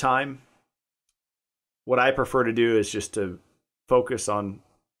all the time. What I prefer to do is just to focus on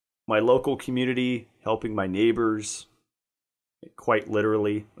my local community, helping my neighbors. Quite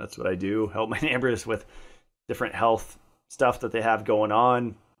literally, that's what I do. Help my neighbors with different health stuff that they have going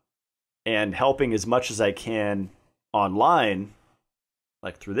on, and helping as much as I can online,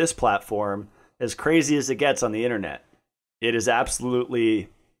 like through this platform, as crazy as it gets on the internet. It is absolutely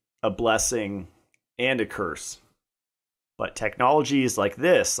a blessing and a curse. But technologies like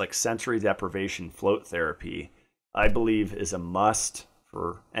this, like sensory deprivation float therapy, I believe is a must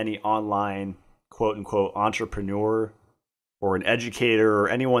for any online quote unquote entrepreneur or an educator or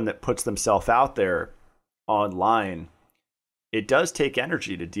anyone that puts themselves out there online. It does take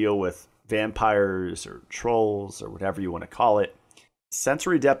energy to deal with vampires or trolls or whatever you want to call it.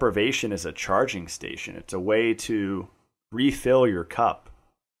 Sensory deprivation is a charging station. It's a way to refill your cup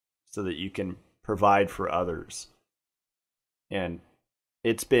so that you can provide for others. And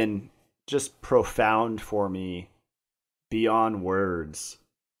it's been just profound for me beyond words.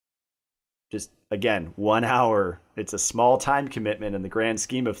 Just, again, 1 hour. It's a small time commitment in the grand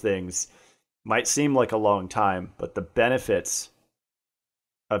scheme of things. Might seem like a long time, but the benefits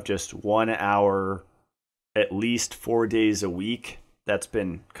of just 1 hour, at least 4 days a week, that's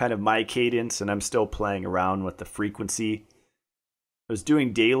been kind of my cadence, and I'm still playing around with the frequency. I was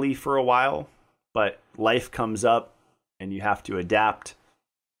doing daily for a while, but life comes up and you have to adapt.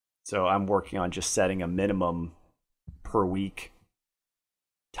 So I'm working on just setting a minimum per week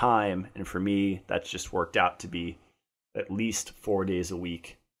time. And for me, that's just worked out to be at least 4 days a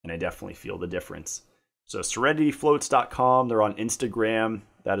week. And I definitely feel the difference. So serenityfloats.com, they're on Instagram.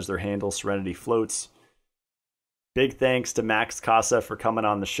 That is their handle, Serenity Floats. Big thanks to Max Casa for coming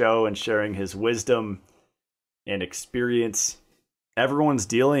on the show and sharing his wisdom and experience. Everyone's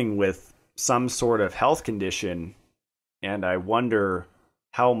dealing with some sort of health condition, and I wonder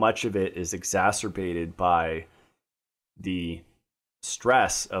how much of it is exacerbated by the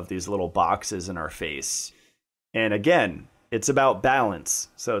stress of these little boxes in our face. And again, it's about balance.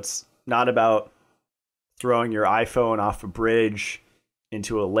 So it's not about throwing your iPhone off a bridge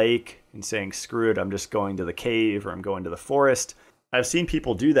into a lake and saying, screw it, I'm just going to the cave or I'm going to the forest. I've seen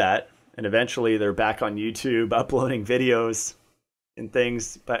people do that, and eventually they're back on YouTube uploading videos and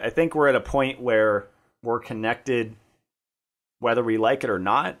things. But I think we're at a point where we're connected whether we like it or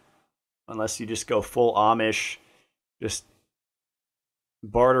not, unless you just go full Amish, just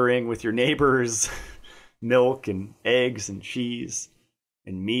bartering with your neighbors, milk and eggs and cheese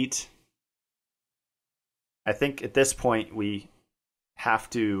and meat. I think at this point we have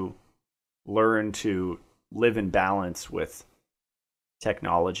to learn to live in balance with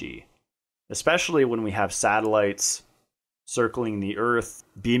technology, especially when we have satellites circling the Earth,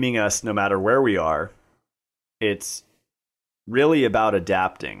 beaming us no matter where we are. It's really about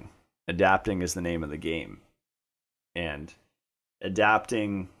adapting. Adapting is the name of the game. And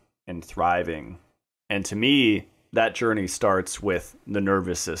adapting and thriving. And to me, that journey starts with the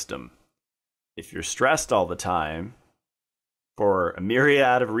nervous system. If you're stressed all the time, for a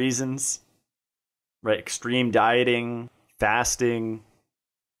myriad of reasons, right? Extreme dieting, fasting,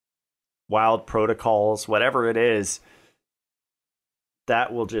 wild protocols, whatever it is,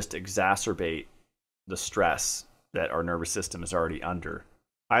 that will just exacerbate the stress that our nervous system is already under.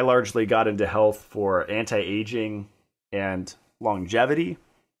 I largely got into health for anti-aging and longevity,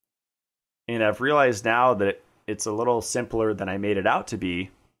 and I've realized now that it's a little simpler than I made it out to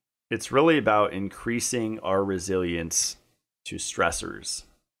be. It's really about increasing our resilience to stressors.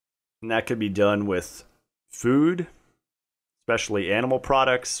 And that could be done with food, especially animal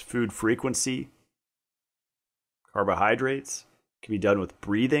products, food frequency, carbohydrates. It can be done with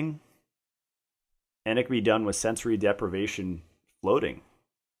breathing. And it can be done with sensory deprivation floating.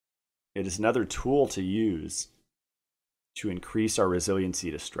 It is another tool to use to increase our resiliency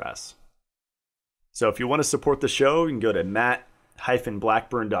to stress. So if you want to support the show, you can go to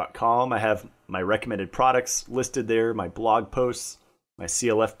matt-blackburn.com. I have my recommended products listed there, my blog posts, my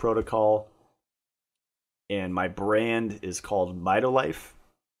CLF protocol, and my brand is called Mitolife.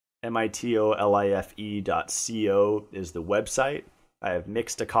 mitolife.co is the website. I have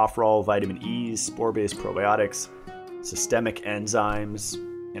mixed tocopherol, vitamin E's, spore-based probiotics, systemic enzymes,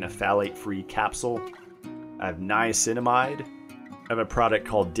 and a phthalate-free capsule. I have niacinamide. I have a product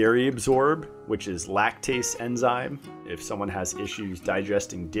called Dairy Absorb, which is lactase enzyme. If someone has issues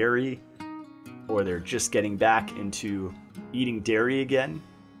digesting dairy, or they're just getting back into eating dairy again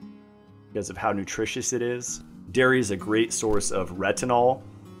because of how nutritious it is. Dairy is a great source of retinol,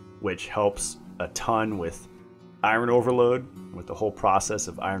 which helps a ton with iron overload, with the whole process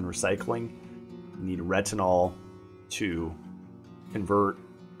of iron recycling. You need retinol to convert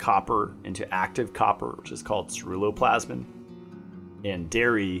copper into active copper, which is called ceruloplasmin. And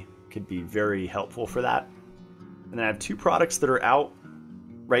dairy could be very helpful for that. And then I have two products that are out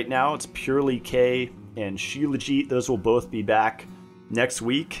right now. It's Purely K and Shilajit. Those will both be back next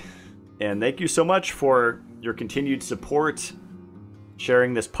week. And thank you so much for your continued support,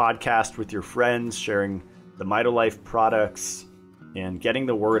 sharing this podcast with your friends, sharing the Mitolife products, and getting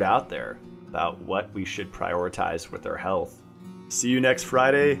the word out there about what we should prioritize with our health. See you next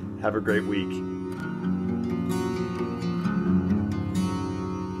Friday. Have a great week.